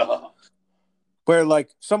 Where like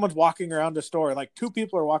someone's walking around a store, like two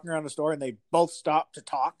people are walking around a store, and they both stop to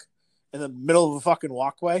talk in the middle of a fucking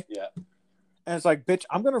walkway. Yeah. And it's like, bitch,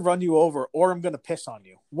 I'm going to run you over or I'm going to piss on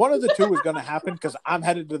you. One of the two is going to happen because I'm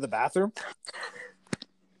headed to the bathroom.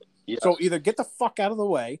 Yeah. So either get the fuck out of the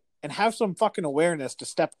way and have some fucking awareness to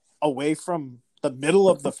step away from the middle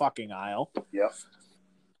of the fucking aisle. Yeah.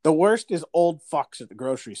 The worst is old fucks at the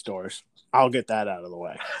grocery stores. I'll get that out of the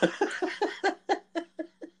way.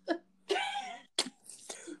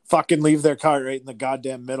 Fucking leave their cart right in the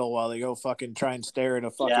goddamn middle while they go fucking try and stare at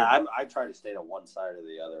a fucking... Yeah, I try to stay on one side or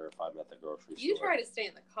the other if I'm at the grocery store. You try to stay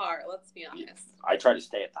in the car, let's be honest. Yeah, I try to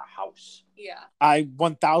stay at the house. Yeah. I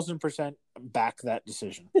 1000% back that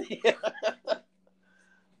decision.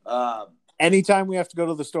 Anytime we have to go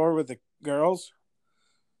to the store with the girls,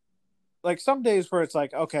 like some days where it's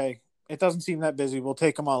like, okay, it doesn't seem that busy, we'll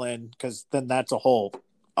take them all in, because then that's a whole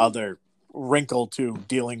other wrinkle to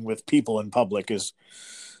dealing with people in public is...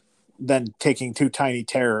 than taking two tiny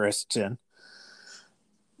terrorists in.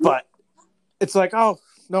 But it's like, oh,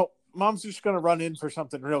 no, mom's just going to run in for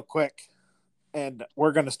something real quick and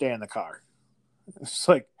we're going to stay in the car. It's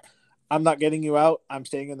like, I'm not getting you out. I'm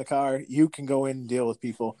staying in the car. You can go in and deal with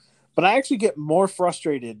people. But I actually get more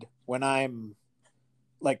frustrated when I'm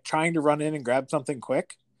like trying to run in and grab something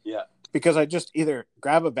quick. Yeah. Because I just either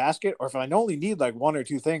grab a basket or if I only need like one or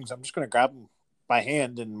two things, I'm just going to grab them by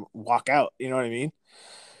hand and walk out. You know what I mean?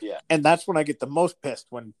 Yeah. And that's when I get the most pissed,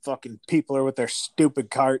 when fucking people are with their stupid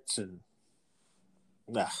carts and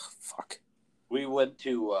fuck. We went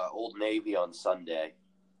to Old Navy on Sunday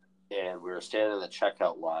and we were standing in the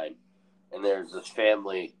checkout line and there's this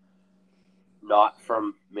family not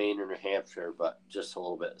from Maine or New Hampshire, but just a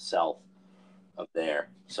little bit south of there.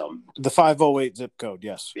 So the 508 zip code,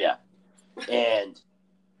 yes. Yeah. And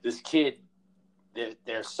this kid,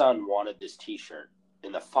 their son wanted this t-shirt.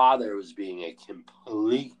 And the father was being a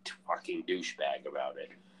complete fucking douchebag about it.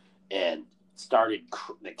 And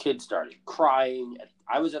the kid started crying. And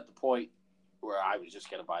I was at the point where I was just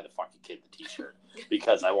going to buy the fucking kid the t-shirt.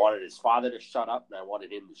 Because I wanted his father to shut up and I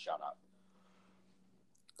wanted him to shut up.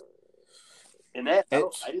 And that, I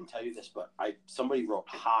didn't tell you this, but somebody wrote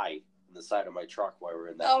hi on the side of my truck while we were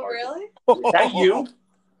in that Oh, park. really? Is that you?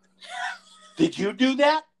 Did you do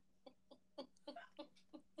that?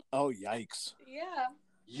 Oh, yikes. Yeah.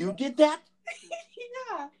 You did that?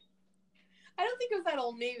 Yeah. I don't think it was that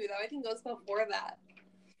Old Navy, though. I think it was before that.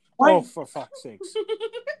 What? Oh, for fuck's sakes.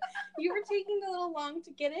 You were taking a little long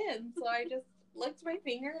to get in, so I just licked my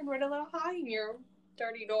finger and wrote a little hi in your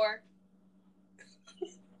dirty door.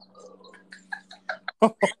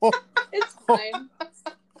 It's fine.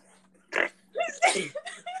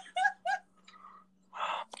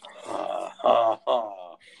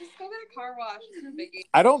 Just go get a car wash. It's no biggie.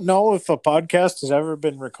 I don't know if a podcast has ever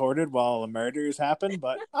been recorded while a murder has happened,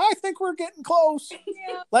 but I think we're getting close.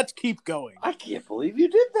 Yeah. Let's keep going. I can't believe you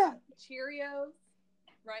did that. Cheerios,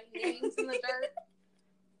 writing names in the dirt.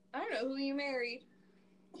 I don't know who you married.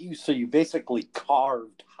 So you basically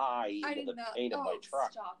carved hi I into did the not. paint of my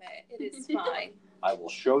truck. Stop it. It is fine. I will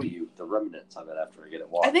show you the remnants of it after I get it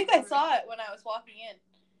washed. I think I saw it when I was walking in.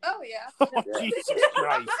 Oh, yeah. Oh, Yeah. Jesus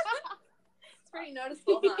Christ. It's pretty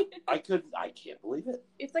noticeable, huh? I can't believe it.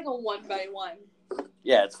 It's like a 1x1.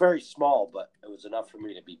 Yeah, it's very small, but it was enough for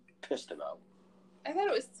me to be pissed about. I thought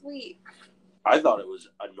it was sweet. I thought it was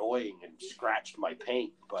annoying and scratched my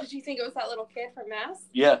paint, but Did you think it was that little kid from Mass?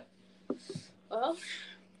 yeah, Well,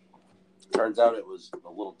 turns out it was a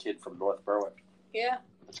little kid from North Berwick. yeah.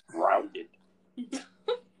 Rounded.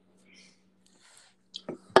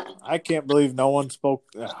 I can't believe no one spoke.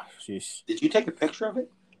 Oh, jeez. Did you take a picture of it?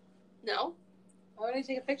 No. Why would I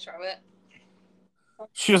take a picture of it?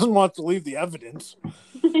 She doesn't want to leave the evidence.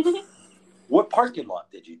 What parking lot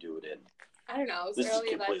did you do it in? I don't know. It was This is early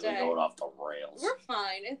that completely day. going off the rails. We're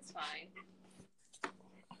fine. It's fine.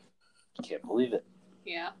 Can't believe it.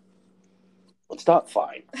 Yeah. It's not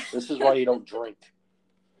fine. This is why you don't drink.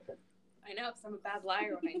 I know, because I'm a bad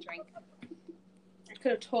liar when I drink. I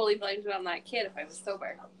could have totally blamed it on that kid if I was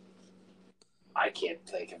sober. I can't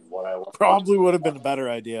think of what I want. Probably would have been a better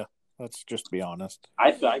idea. Let's just be honest.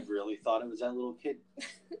 I really thought it was that little kid.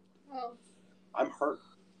 Well, I'm hurt.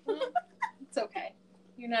 it's okay.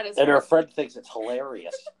 You're not as And her hurt. friend thinks it's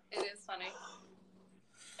hilarious. It is funny.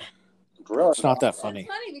 Really? It's not that funny. It's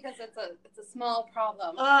funny because it's a small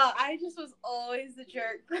problem. I just was always the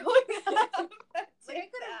jerk growing up. Like, I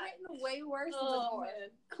could have written way worse than Oh, before. man.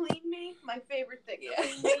 Clean me, my favorite thing. Yeah.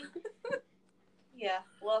 Clean me. Yeah,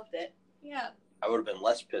 loved it. Yeah. I would have been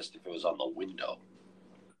less pissed if it was on the window.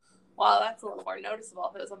 Well, that's a little more noticeable.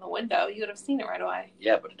 If it was on the window, you would have seen it right away.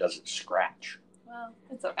 Yeah, but it doesn't scratch. Well,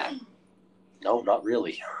 it's okay. No, not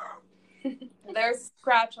really. If there's a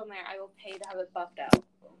scratch on there, I will pay to have it buffed out.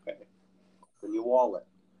 Okay. Then you wall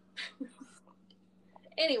it.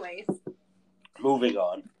 Anyways. Moving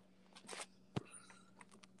on.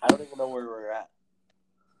 I don't even know where we're at.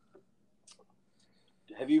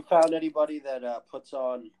 Have you found anybody that puts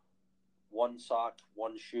on one sock,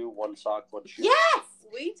 one shoe, one sock, one shoe? Yes,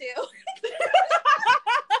 we do. We know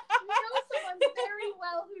someone very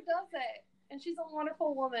well who does it. And she's a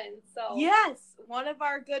wonderful woman. So Yes, one of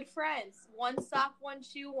our good friends. One sock, one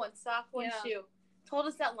shoe, one sock, one Yeah. shoe. Told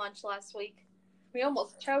us at lunch last week. we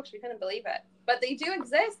almost choked. We couldn't believe it. But they do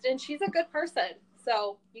exist, and she's a good person.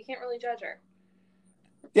 So you can't really judge her.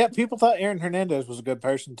 Yeah, people thought Aaron Hernandez was a good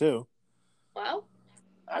person too. Well,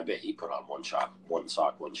 I bet he put on one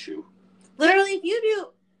sock, one shoe. Literally, if you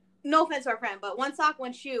do, no offense to our friend, but one sock,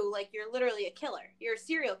 one shoe, like you're literally a killer. You're a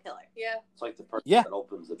serial killer. yeah. It's like the person Yeah. that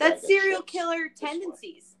opens the bag That's of serial chips killer way.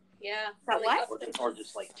 tendencies. Yeah. That Like, what? Or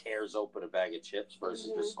just like tears open a bag of chips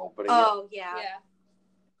versus Mhm. just opening it. Oh, yeah. Yeah.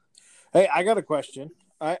 Hey, I got a question.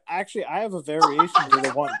 I have a variation to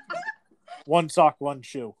the one sock, one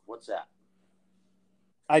shoe. What's that?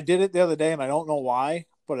 I did it the other day, and I don't know why,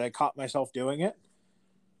 but I caught myself doing it.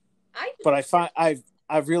 I But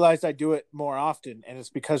I've realized I do it more often, and it's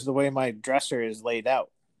because of the way my dresser is laid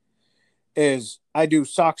out. Is I do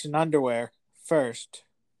socks and underwear first,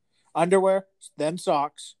 underwear, then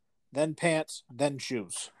socks, then pants, then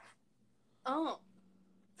shoes, Oh,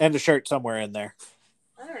 and a shirt somewhere in there.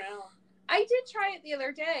 I don't know. I did try it the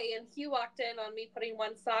other day, and he walked in on me putting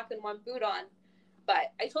one sock and one boot on.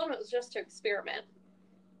 But I told him it was just to experiment.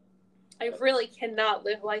 I really cannot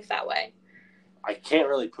live life that way. I can't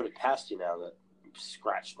really put it past you now that you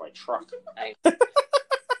scratched my truck.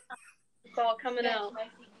 It's all coming out.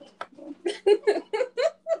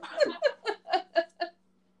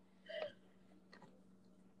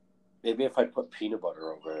 Maybe if I put peanut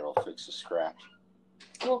butter over it, it'll fix the scratch.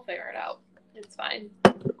 We'll figure it out. It's fine.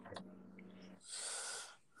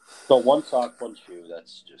 So one sock, one shoe.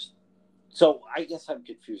 That's just. So I guess I'm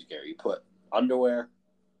confused, Gary. You put underwear,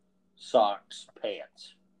 socks,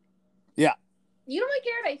 pants. You know what,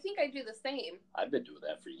 Garrett? I think I do the same. I've been doing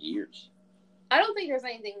that for years. I don't think there's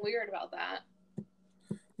anything weird about that.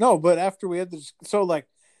 No, but after we had this,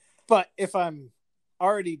 but if I'm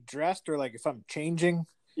already dressed or like if I'm changing,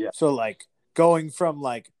 Yeah. So like going from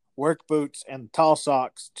like work boots and tall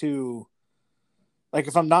socks to like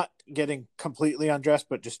if I'm not getting completely undressed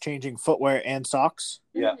but just changing footwear and socks,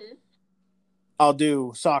 Yeah. Mhm. I'll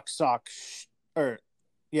do sock, shoe.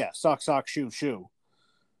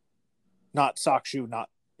 Not sock, shoe, not,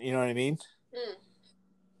 you know what I mean? Mm.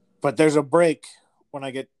 But there's a break when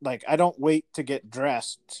I get, like, I don't wait to get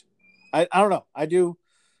dressed. I don't know. I do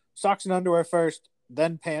socks and underwear first,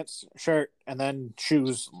 then pants, shirt, and then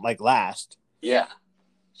shoes, like, last. Yeah.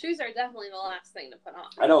 Shoes are definitely the last thing to put on.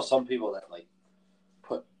 I know some people that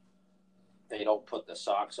they don't put the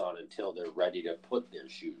socks on until they're ready to put their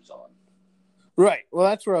shoes on. Right. Well,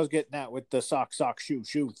 that's where I was getting at with the sock, shoe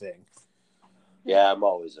thing. Yeah, I'm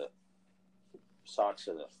always a socks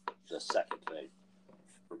are the second thing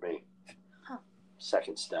for me. Huh.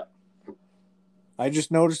 Second step. I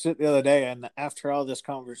just noticed it the other day, and after all this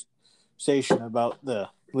conversation about the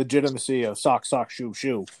legitimacy of sock,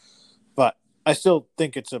 shoe, but I still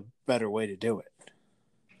think it's a better way to do it.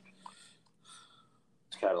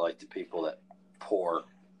 It's kind of like the people that pour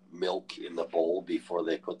milk in the bowl before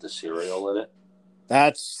they put the cereal in it.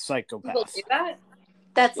 That's People psychopath. do that?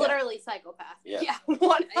 That's Yeah. literally psychopath. Yeah. Yeah, 100%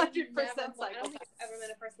 I don't think psychopath. I've ever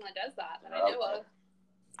met a person that does that I know of.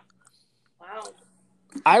 Wow.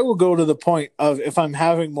 I will go to the point of if I'm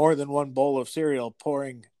having more than one bowl of cereal,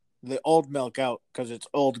 pouring the old milk out because it's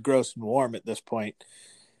old, gross, and warm at this point,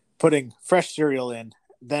 putting fresh cereal in,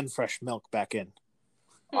 then fresh milk back in.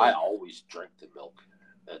 I always drink the milk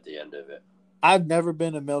at the end of it. I've never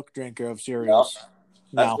been a milk drinker of cereals.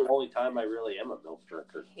 That's No. the only time I really am a milk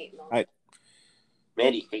drinker. I hate milk.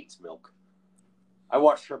 Mandy hates milk. I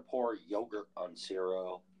watched her pour yogurt on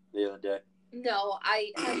cereal the other day. No,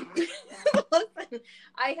 I had, listen,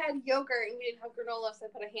 I had yogurt and we didn't have granola, so I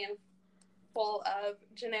put a handful of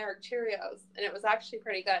generic Cheerios, and it was actually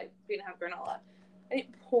pretty good. We didn't have granola. I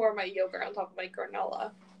didn't pour my yogurt on top of my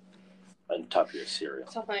granola, On top of your cereal.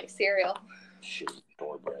 on top of my cereal. Shitty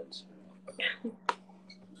store brands.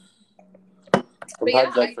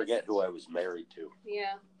 Sometimes I forget who I was married to.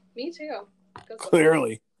 Yeah, me too.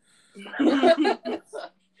 Clearly.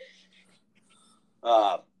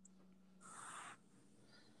 I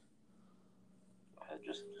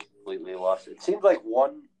just completely lost it. It seems like at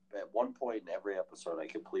one point in every episode, I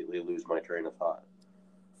completely lose my train of thought.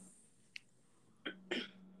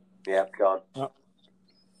 Yeah, gone.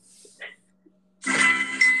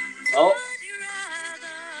 Oh,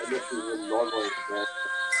 and this is normally.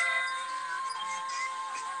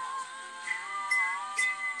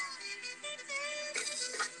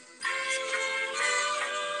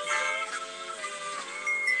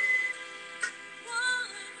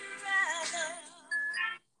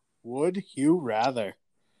 Would you rather?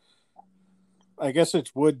 I guess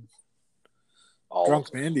it's would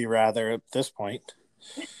Drunk Mandy rather at this point.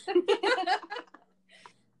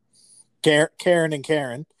 Karen and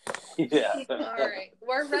Karen. Yeah. All right,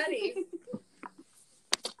 we're ready.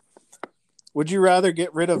 Would you rather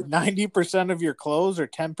get rid of 90% of your clothes or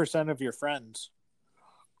 10% of your friends?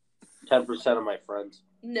 10% of my friends.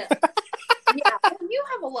 No. Yeah, you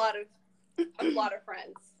have a lot of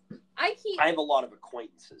friends. I have a lot of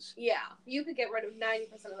acquaintances. Yeah, you could get rid of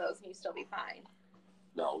 90% of those and you still be fine.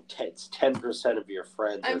 No, it's 10% of your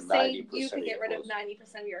friends. I'm or saying 90% you could get rid of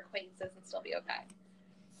 90% of your acquaintances and still be okay.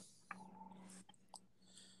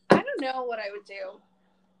 I don't know what I would do.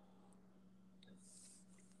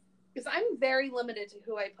 Because I'm very limited to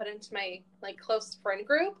who I put into my close friend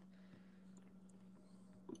group.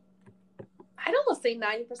 I'd almost say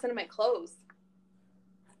 90% of my clothes.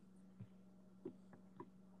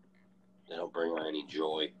 They don't bring her any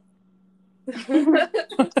joy.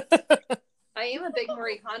 I am a big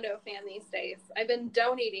Marie Kondo fan these days. I've been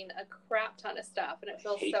donating a crap ton of stuff, and it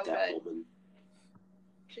feels so good. Woman.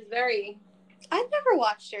 She's very... I've never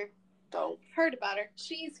watched her. Don't. Heard about her.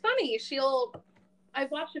 She's funny.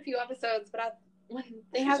 I've watched a few episodes, but when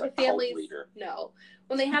they have the families... No.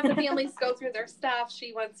 When they have the families go through their stuff,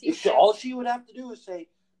 she wants you to... All she would have to do is say,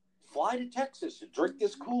 fly to Texas and drink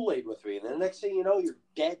this Kool-Aid with me, and then the next thing you know, you're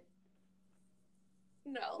dead.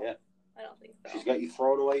 No. Yeah. I don't think so. She's got you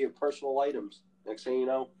throwing away your personal items. Next thing you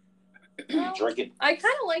know, you're drinking. I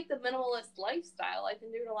kind of like the minimalist lifestyle. I've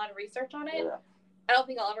been doing a lot of research on it. Yeah. I don't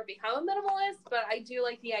think I'll ever become a minimalist, but I do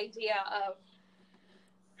like the idea of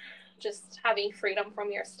just having freedom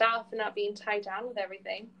from your stuff and not being tied down with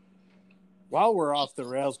everything. While we're off the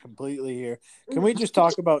rails completely here, can we just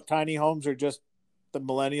talk about tiny homes or just the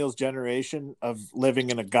millennials generation of living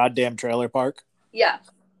in a goddamn trailer park? Yeah.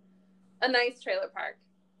 A nice trailer park.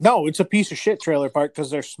 No, it's a piece of shit trailer park because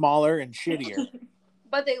they're smaller and shittier.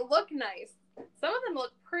 But they look nice. Some of them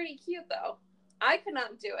look pretty cute, though. I could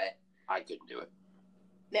not do it. I couldn't do it.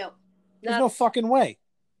 No. There's no fucking way.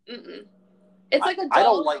 Mm-mm. It's like a I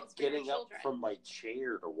don't like getting up from my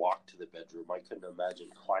chair to walk to the bedroom. I couldn't imagine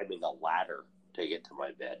climbing a ladder to get to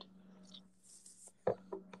my bed.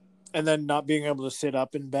 And then not being able to sit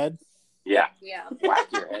up in bed? Yeah. Yeah. Whack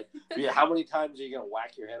your head. Yeah, how many times are you going to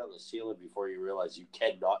whack your head on the ceiling before you realize you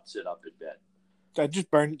cannot sit up in bed? I just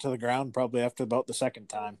burned it to the ground probably after about the second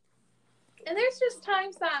time. And there's just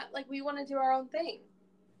times that, we want to do our own thing.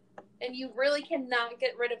 And you really cannot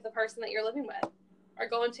get rid of the person that you're living with. Or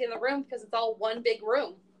go into the room because it's all one big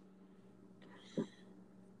room.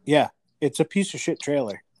 Yeah, it's a piece of shit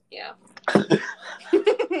trailer. Yeah.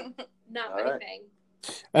 Not my thing.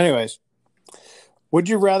 Anyways, would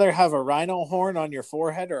you rather have a rhino horn on your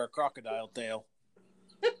forehead or a crocodile tail?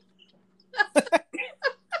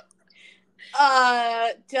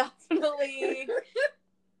 Definitely.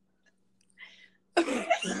 I'd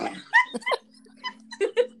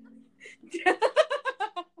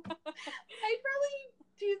probably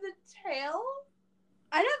do the tail.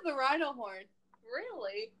 I'd have the rhino horn.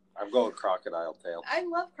 Really? I'm going crocodile tail. I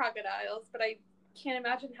love crocodiles, but I can't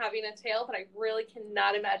imagine having a tail, but I really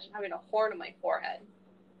cannot imagine having a horn on my forehead.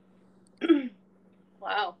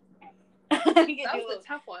 Wow. That was a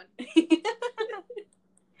tough one.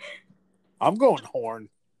 I'm going horn.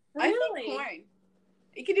 Really? I think horn.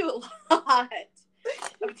 You can do a lot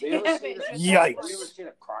of damage. Yikes. Have you ever seen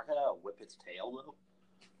a crocodile whip its tail, though?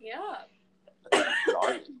 Yeah.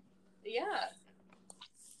 That's yeah.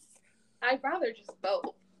 I'd rather just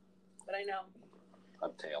both, but I know.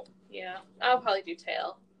 I'm tail. Yeah, I'll probably do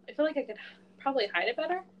tail. I feel like I could probably hide it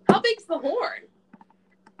better. How big's the horn?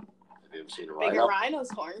 Have you ever seen a rhino? Bigger rhino's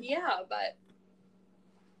horn. Yeah, but...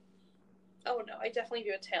 Oh, no, I definitely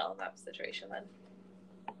do a tail in that situation then.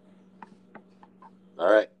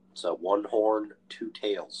 All right, so 1 horn, 2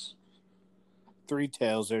 tails. 3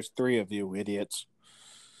 tails. There's 3 of you idiots.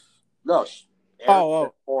 No.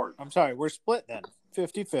 Horn. I'm sorry. We're split then.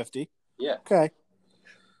 50-50. Yeah. Okay.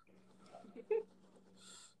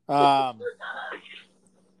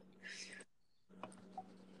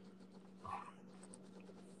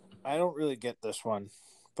 I don't really get this one,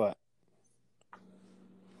 but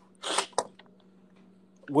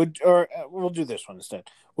we'll do this one instead.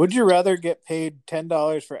 Would you rather get paid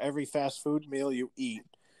 $10 for every fast food meal you eat,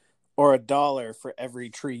 or $1 for every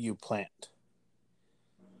tree you plant?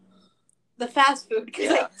 The fast food, because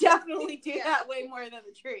Yeah. I definitely do that way more than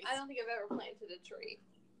the trees. I don't think I've ever planted a tree.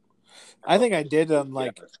 I think I did on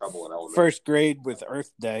like Yeah, trouble in elementary. first grade with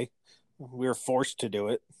Earth Day. We were forced to do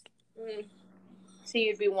it. Mm. So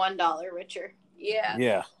you'd be $1 richer. Yeah.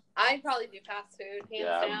 Yeah. I'd probably do fast food,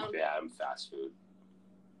 hands down. I'm fast food.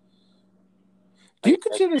 Do you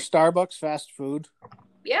consider Starbucks fast food?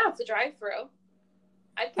 Yeah, it's a drive-through.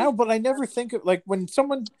 No, but I never think of like when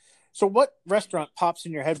someone. So, what restaurant pops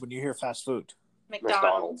in your head when you hear fast food?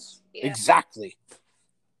 McDonald's. Yeah. Exactly,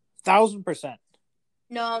 1,000%.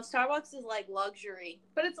 No, Starbucks is like luxury.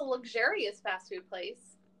 But it's a luxurious fast food place.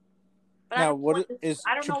 But I Now, don't know what this- is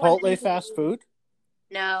I don't know what Chipotle this fast is. food?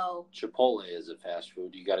 No. Chipotle is a fast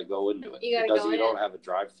food. You got to go into it. You gotta go You in. don't have a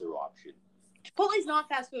drive-through option. Chipotle's not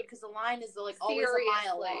fast food because the line is like always a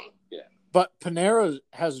mile Seriously. long. But Panera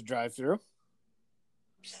has a drive-through.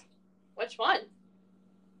 Which one?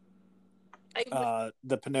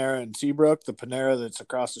 The Panera in Seabrook, the Panera that's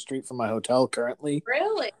across the street from my hotel currently.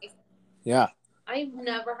 Really? Yeah, I've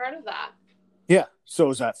never heard of that. yeah. So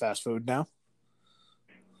is that fast food now?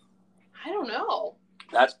 I don't know.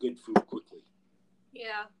 That's good food quickly.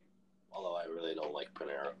 Yeah. Although I really don't like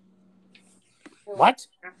Panera. What?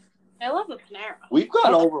 I love a Panera. We've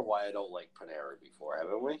gone over why I don't like Panera before,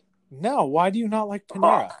 haven't we? No. Why do you not like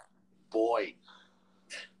Panera? Oh, boy.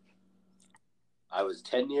 I was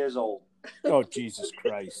 10 years old. Oh, Jesus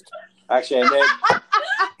Christ! Actually, I may have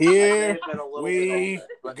Here been a little we bit older,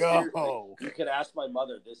 but seriously, go. you could ask my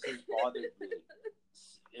mother. This has bothered me.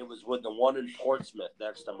 It was when the one in Portsmouth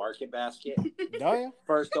next to Market Basket Oh yeah.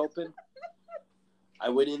 first opened. I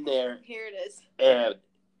went in there Here it is. and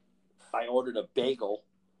I ordered a bagel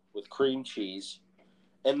with cream cheese,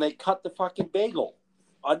 and they cut the fucking bagel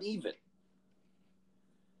uneven.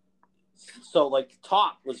 So, like, the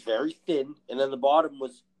top was very thin, and then the bottom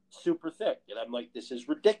was super thick. And I'm like, this is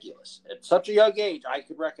ridiculous. At such a young age, I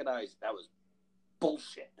could recognize that was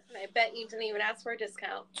bullshit. And I bet you didn't even ask for a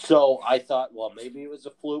discount. So I thought, well, maybe it was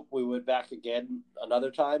a fluke. We went back again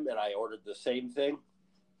another time, and I ordered the same thing.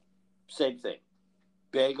 Same thing.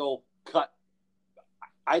 Bagel cut.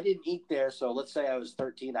 I didn't eat there, so let's say I was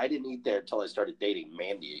 13. I didn't eat there until I started dating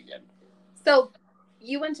Mandy again. So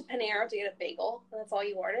you went to Panera to get a bagel, and that's all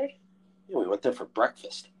you ordered? Yeah, we went there for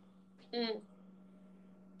breakfast. Mm.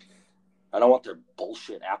 I don't want their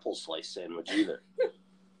bullshit apple slice sandwich either.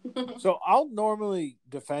 So I'll normally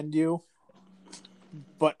defend you,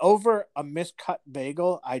 but over a miscut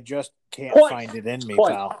bagel, I just can't Twice. find it in me,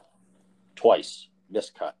 Twice. pal. Twice.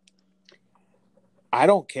 Miscut. I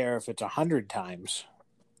don't care if it's 100 times.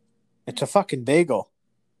 It's a fucking bagel.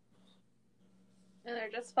 And they're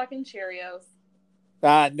just fucking Cheerios.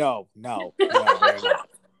 No, they're not.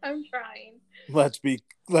 I'm trying. Let's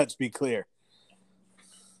be clear.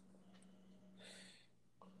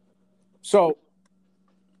 So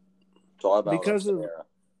It's all about Because of- Panera.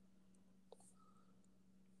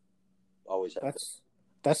 Always have.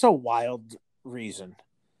 that's a wild reason.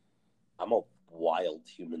 I'm a wild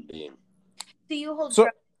human being. Do you hold So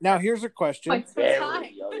now here's a question. Points for Very, time.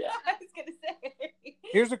 oh, yeah. I was gonna say.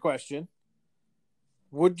 Here's a question.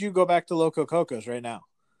 Would you go back to Loco Cocos right now?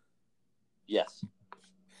 Yes.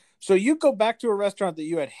 So you go back to a restaurant that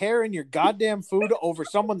you had hair in your goddamn food over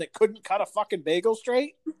someone that couldn't cut a fucking bagel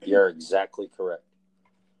straight? You're exactly correct.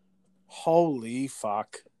 Holy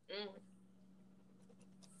fuck. Mm.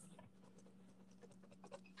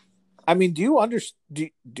 I mean, do you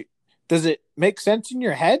understand? Does it make sense in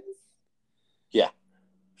your head? Yeah.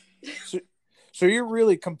 So you're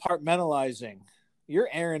really compartmentalizing. You're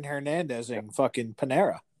Aaron Hernandezing fucking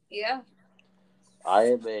Panera. Yeah.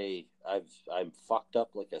 I'm fucked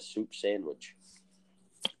up like a soup sandwich.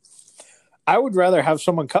 I would rather have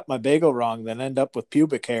someone cut my bagel wrong than end up with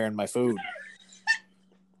pubic hair in my food.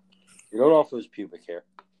 You don't know if it was pubic hair.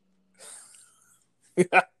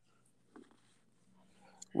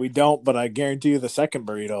 We don't, but I guarantee you the second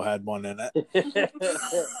burrito had one in it. Probably fit in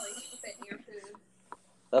your food.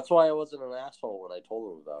 That's why I wasn't an asshole when I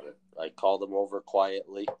told him about it. I called him over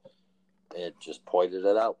quietly and just pointed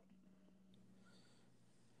it out.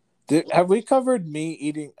 Have we covered me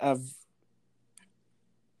eating I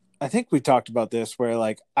think we talked about this where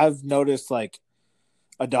like I've noticed like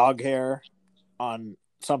a dog hair on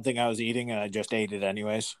something I was eating and I just ate it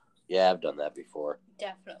anyways. Yeah, I've done that before.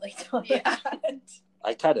 Definitely don't. Yeah.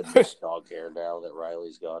 I kind of miss dog hair now that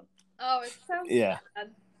Riley's gone. Oh, it's so Yeah.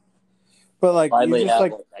 sad. But like, Finally, you just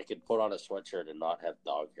like, I could put on a sweatshirt and not have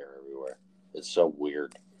dog hair everywhere. It's so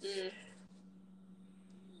weird.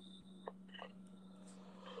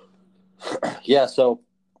 Yeah, so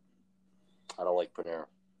I don't like Panera.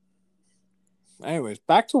 anyways,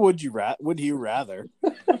 back to would you rather?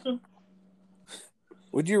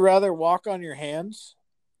 Would you rather walk on your hands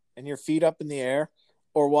and your feet up in the air,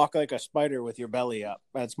 or walk like a spider with your belly up?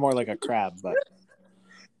 That's more like a crab, but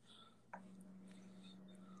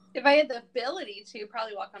If I had the ability to,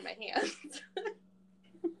 probably walk on my hands.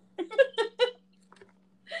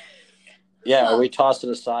 Yeah, are we tossing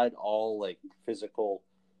aside all like physical?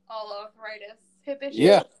 All arthritis, hip issues.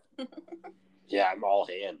 yeah, Yeah, I'm all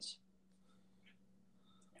hands.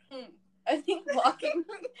 I think walking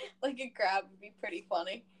like a crab would be pretty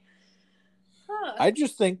funny. Huh. I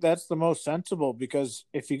just think that's the most sensible, because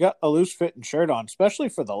if you got a loose fitting shirt on, especially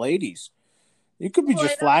for the ladies, you could be Well,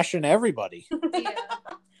 just I know. flashing everybody. Yeah.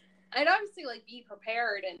 I'd obviously like be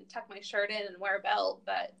prepared and tuck my shirt in and wear a belt,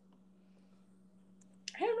 but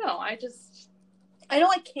I don't know. I know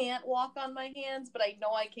I can't walk on my hands, but I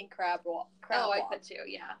know I can crab walk. I could too,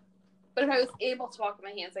 yeah. But if I was able to walk on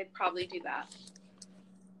my hands, I'd probably do that.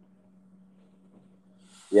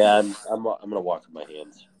 Yeah, I'm gonna walk with my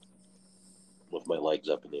hands, with my legs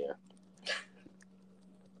up in the air.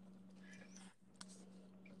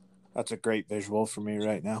 That's a great visual for me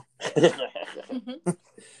right now.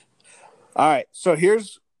 All right, so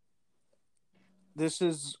this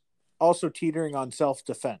is also teetering on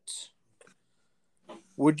self-defense.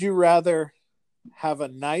 Would you rather have a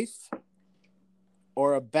knife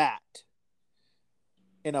or a bat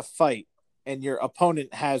in a fight, and your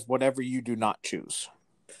opponent has whatever you do not choose,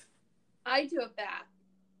 I do a bat.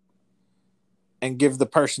 and give the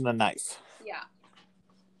person a knife? Yeah.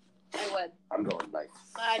 I would. I'm going knife.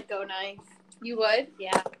 I'd go knife. You would?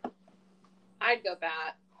 Yeah. I'd go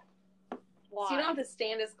bat. Why? So you don't have to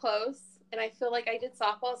stand as close. And I feel like I did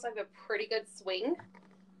softball, so I have a pretty good swing.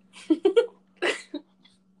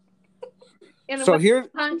 And So when here,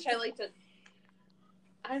 I punch, I like to.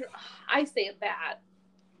 I say a bat.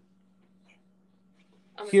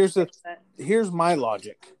 here's my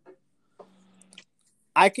logic.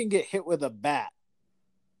 I can get hit with a bat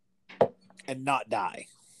and not die.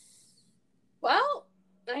 Well,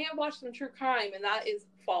 I have watched some true crime, and that is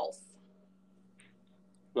false.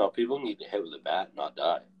 No, people need to hit with a bat, not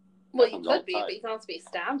die. Well, you Happens all could be, the time. but you can also be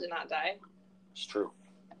stabbed and not die. It's true.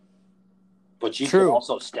 But you True. can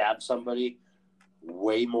also stab somebody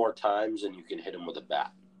way more times than you can hit them with a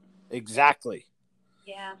bat. Exactly.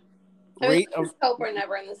 Yeah. I mean, Rate I of just hope we're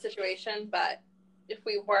never in this situation, but if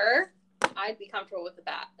we were, I'd be comfortable with a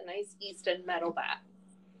bat. A nice Easton metal bat.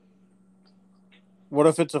 What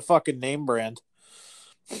if it's a fucking name brand?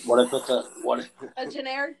 What if it's a A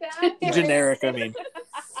generic bat? Generic, I mean.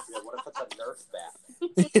 what if it's a Nerf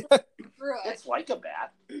bat? Screw it. It's like a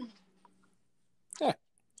bat.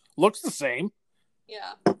 Looks the same.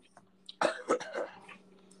 Yeah.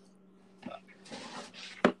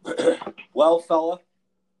 Well, fella,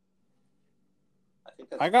 I think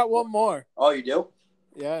I got one more. Oh, you do?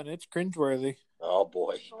 Yeah, and it's cringeworthy. Oh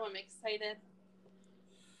boy. Oh, I'm excited.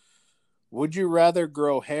 Would you rather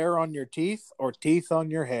grow hair on your teeth or teeth on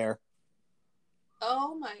your hair?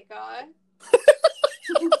 Oh my god.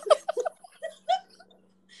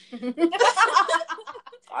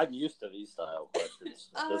 I'm used to these style questions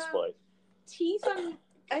at this point. Teeth on.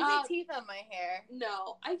 I say teeth on my hair.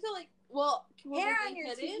 No, I feel like. Well, Hair on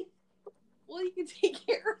your teeth? Well, you can take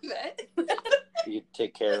care of it. You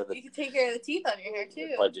take care of You the can take care of the teeth on your hair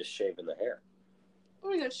too. by just shaving the hair,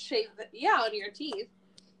 We're gonna shave it. Yeah, on your teeth.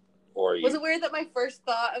 or you. Was it weird that my first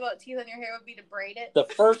thought about teeth on your hair would be to braid it? The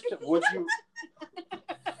first would you?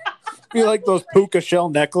 You like those puka shell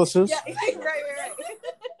necklaces? Yeah, right.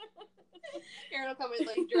 Aaron will come with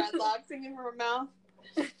like dreadlocks hanging from her mouth.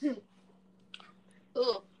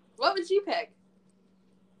 Ooh, what would you pick?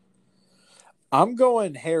 I'm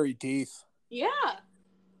going hairy teeth. Yeah.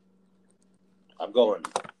 I'm going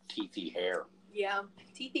teethy hair. Yeah,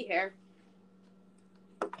 teethy hair.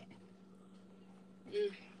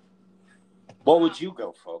 What would you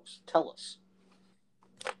go, folks? Tell us.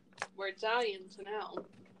 We're dying to know.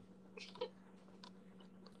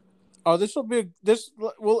 Oh, this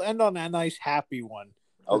will end on a nice happy one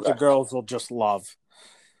that Okay. the girls will just love.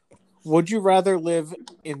 Would you rather live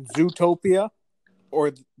in Zootopia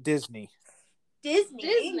or Disney?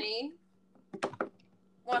 Disney.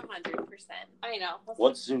 100%. I know.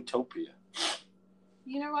 What's Zootopia?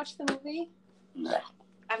 You never watched the movie? No.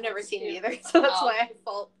 I've never seen it either, so that's why I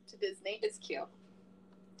fault to Disney. It's cute.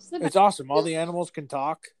 It's awesome. All the animals can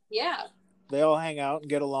talk. Yeah. They all hang out and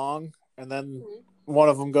get along, and then one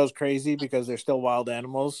of them goes crazy because they're still wild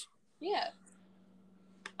animals. Yeah.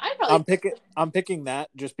 I'm picking that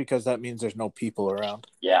just because that means there's no people around.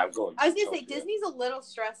 Yeah, I'm going. I was gonna say Disney's a little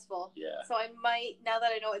stressful. Yeah. So I might, now that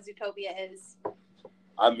I know what Zootopia is.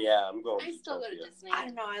 I'm going. I still go to Disney. I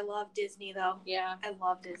don't know. I love Disney though. Yeah. I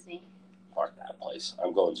love Disney. Park that place.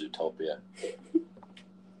 I'm going Zootopia.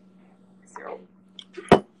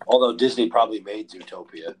 Although Disney probably made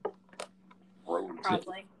Zootopia.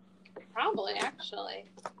 Probably, actually.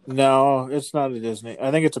 No, it's not a Disney. I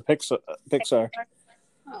think it's a Pixar.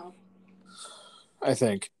 Oh. I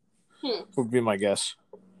think. Would be my guess.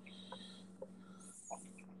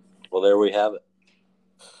 Well, there we have it.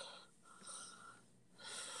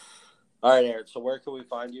 All right, Aaron. So where can we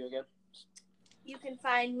find you again? You can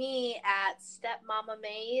find me at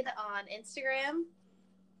StepMamaMade on Instagram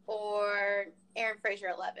or Aaron Fraser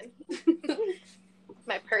 11.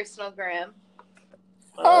 My personal gram.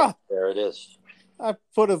 There it is. I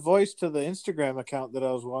put a voice to the Instagram account that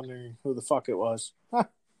I was wondering who the fuck it was.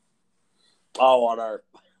 Oh, on our.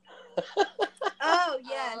 Oh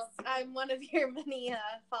yes, I'm one of your many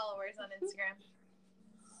followers on Instagram.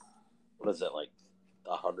 What is it, like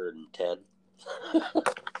 110?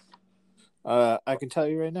 I can tell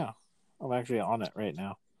you right now. I'm actually on it right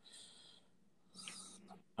now.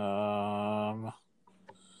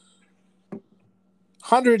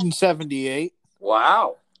 178.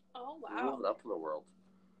 Wow. Oh wow. Moving up in the world.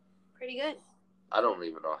 Pretty good. I don't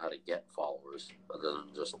even know how to get followers other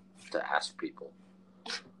than just to ask people.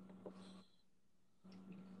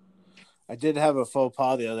 I did have a faux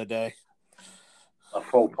pas the other day. A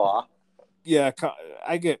faux pas? Yeah,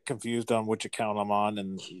 I get confused on which account I'm on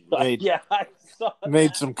and I saw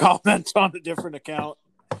made some comments on a different account.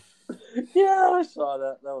 Yeah, I saw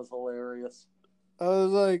that. That was hilarious. I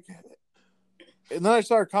was like, and then I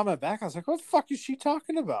started commenting back. I was like, what the fuck is she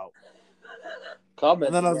talking about? Comment.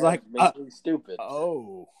 And then I was like, mainly stupid.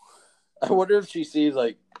 Oh. I wonder if she sees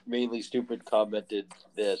like mainly stupid commented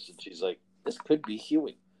this and she's like, this could be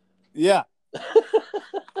Huey. Yeah.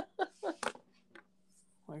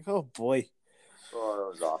 Like, oh boy. Oh, that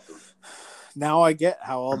was awesome. Now I get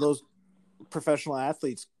how all those professional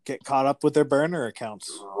athletes get caught up with their burner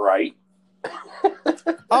accounts. Right.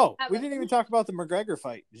 Oh, we didn't even talk about the McGregor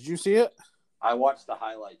fight. Did you see it? I watched the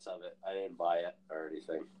highlights of it. I didn't buy it or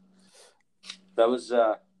anything. That was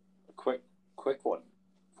a quick one.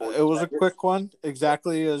 It was a quick one,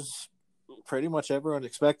 exactly as pretty much everyone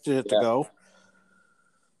expected it to go.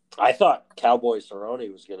 I thought Cowboy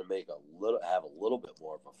Cerrone was going to have a little bit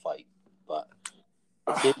more of a fight, but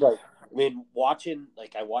it seemed like,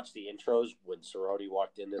 I watched the intros when Cerrone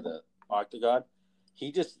walked into the octagon.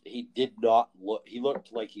 He did not look. He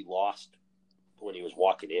looked like he lost when he was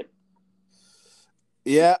walking in.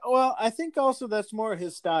 Yeah, well, I think also that's more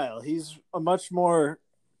his style. He's a much more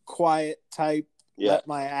quiet type. Yeah. Let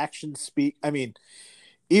my actions speak. I mean,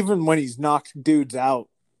 even when he's knocked dudes out,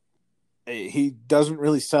 he doesn't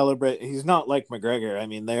really celebrate. He's not like McGregor. I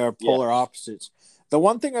mean, they are polar opposites. The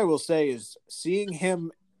one thing I will say is seeing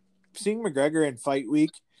McGregor in fight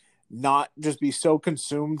week not just be so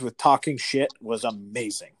consumed with talking shit was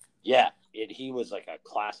amazing. Yeah, he was like a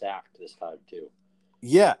class act this time too.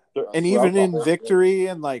 Yeah, and even in victory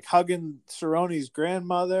and like hugging Cerrone's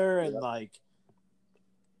grandmother and like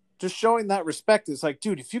just showing that respect. It's like,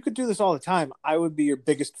 dude, if you could do this all the time, I would be your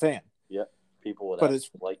biggest fan. Yeah, people would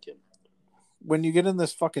like him. When you get in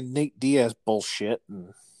this fucking Nate Diaz bullshit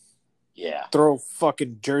and throw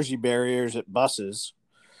fucking jersey barriers at buses.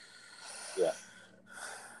 Yeah.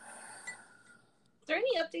 Is there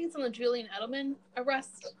any updates on the Julian Edelman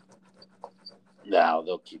arrest? No,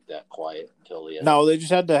 they'll keep that quiet until the end. No, they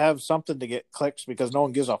just had to have something to get clicks because no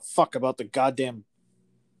one gives a fuck about the goddamn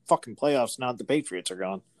fucking playoffs now that the Patriots are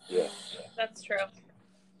gone. Yeah. That's true.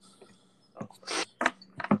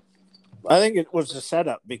 I think it was a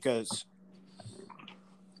setup because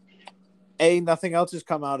A, nothing else has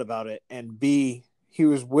come out about it, and B, he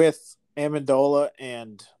was with Amendola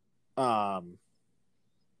and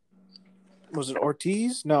was it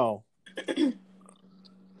Ortiz? No.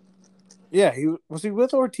 Yeah, was he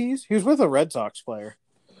with Ortiz? He was with a Red Sox player.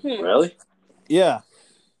 Really? Yeah.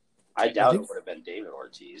 I doubt it would have been David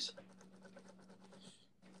Ortiz.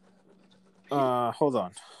 Hold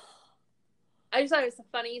on. I just thought it was the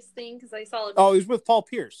funniest thing because I saw it. Oh, he was with Paul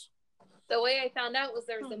Pierce. The way I found out was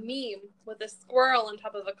there was a meme with a squirrel on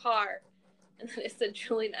top of a car, and then it said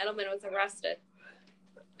Julian Edelman was arrested.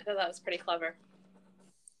 I thought that was pretty clever.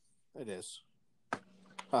 It is.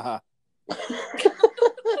 Haha.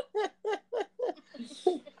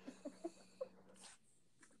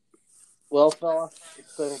 Well, fella,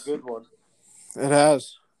 it's been a good one. It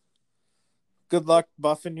has. Good luck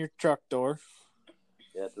buffing your truck door.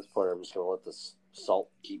 Yeah, at this point, I'm just going to let the salt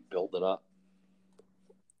keep building up.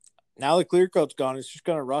 Now the clear coat's gone. It's just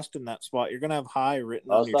going to rust in that spot. You're going to have high written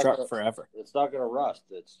on your truck forever. It's not going to rust.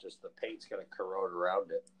 It's just the paint's going to corrode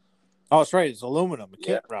around it. Oh, that's right. It's aluminum. It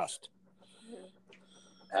can't rust.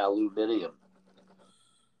 Aluminium.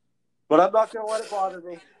 But I'm not going to let it bother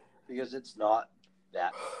me because it's not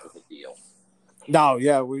that big of a deal. No,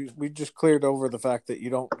 yeah, we just cleared over the fact that you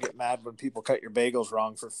don't get mad when people cut your bagels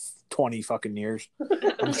wrong for 20 fucking years.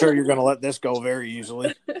 I'm sure you're going to let this go very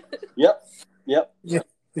easily. Yep.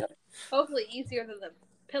 Hopefully easier than the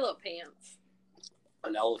pillow pants.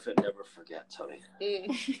 An elephant never forgets, honey.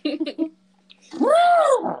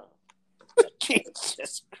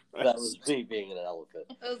 Jesus Christ. That was me being an elephant.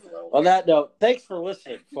 That was a little On weird. that note, thanks for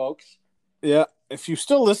listening, folks. Yeah, if you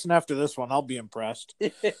still listen after this one, I'll be impressed.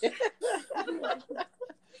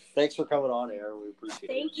 Thanks for coming on, Aaron. We appreciate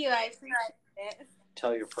it. Thank you. I appreciate it.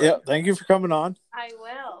 Tell your friends. Yeah, thank you for coming on. I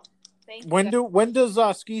will. Thank you. When does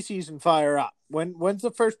ski season fire up? When's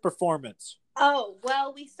the first performance? Oh,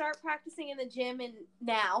 well, we start practicing in the gym in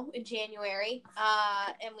January.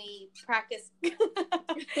 And we practice.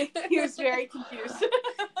 He was very confused.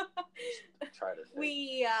 Try to think.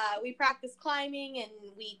 We practice climbing and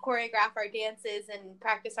we choreograph our dances and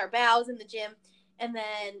practice our bows in the gym. And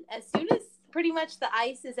then as soon as pretty much the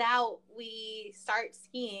ice is out, we start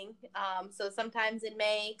skiing. So sometimes in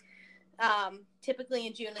May, typically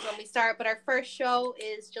in June is when we start. But our first show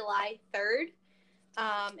is July 3rd.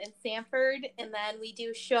 In Sanford, and then we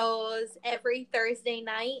do shows every Thursday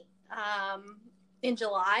night in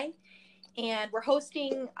July, and we're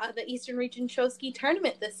hosting the Eastern Region Show Ski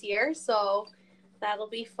Tournament this year, so that'll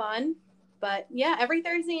be fun. But yeah, every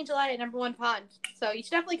Thursday in July at Number One Pond, so you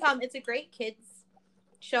should definitely come. It's a great kids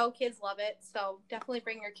show. Kids love it, so definitely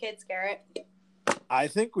bring your kids, Garrett. I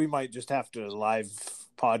think we might just have to live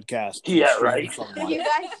podcast. Yeah, right. You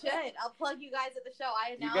guys should. I'll plug you guys at the show.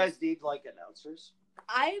 You guys need like announcers?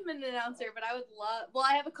 I'm an announcer, but I would love. Well,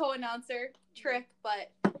 I have a co-announcer, Trick, but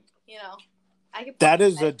I could. That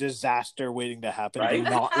is a disaster waiting to happen. Right? Do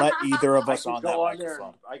not let either of us on that microphone.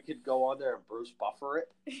 microphone. I could go on there and Bruce Buffer it.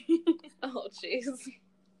 Oh, jeez.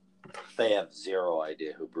 They have zero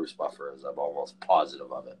idea who Bruce Buffer is. I'm almost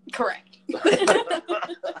positive of it. Correct.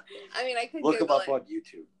 I mean, I could Look him Google up it. on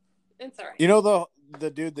YouTube. It's all right. You know the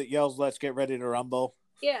dude that yells "Let's get ready to rumble"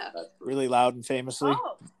 Yeah. That's Bruce. really loud and famously?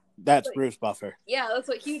 Oh, That's Bruce Buffer. Yeah, that's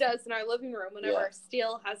what he does in our living room whenever Yeah.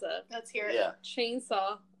 Steele has a let's hear it. Yeah.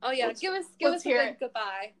 chainsaw. Oh yeah, Let's- give us let's a hear good it.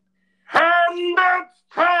 goodbye. And it's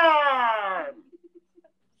time!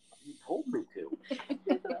 You told me to.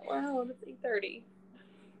 Wow, it's 8:30.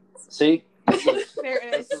 See? This There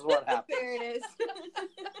it is. is what happens. There it is.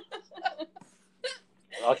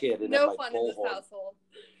 Okay, I didn't No have my fun in this bullhorn. household.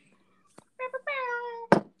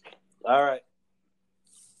 All right.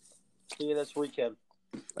 See you this weekend.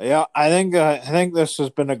 Yeah, I think this has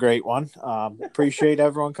been a great one. Appreciate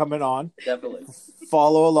everyone coming on. Definitely.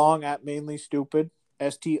 Follow along at Mainly Stupid,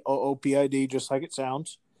 STOOPID, just like it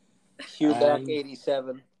sounds,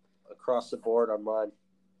 Hugh-87 across the board on mine.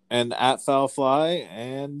 and at Foulfly,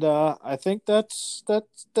 and I think that's going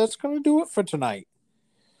to do it for tonight.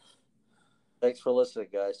 Thanks for listening,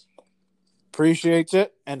 guys. Appreciate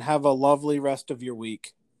it, and have a lovely rest of your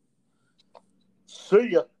week. See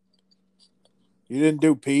ya. You didn't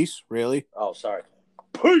do peace, really? Oh, sorry.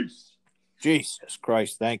 Peace. Jesus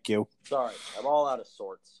Christ, thank you. Sorry, I'm all out of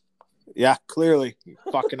sorts. Yeah, clearly, you're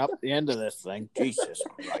fucking up the end of this thing. Jesus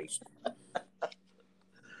Christ.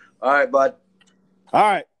 All right, bud. All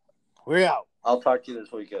right, we're out. I'll talk to you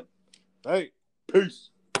this weekend. Hey. Peace.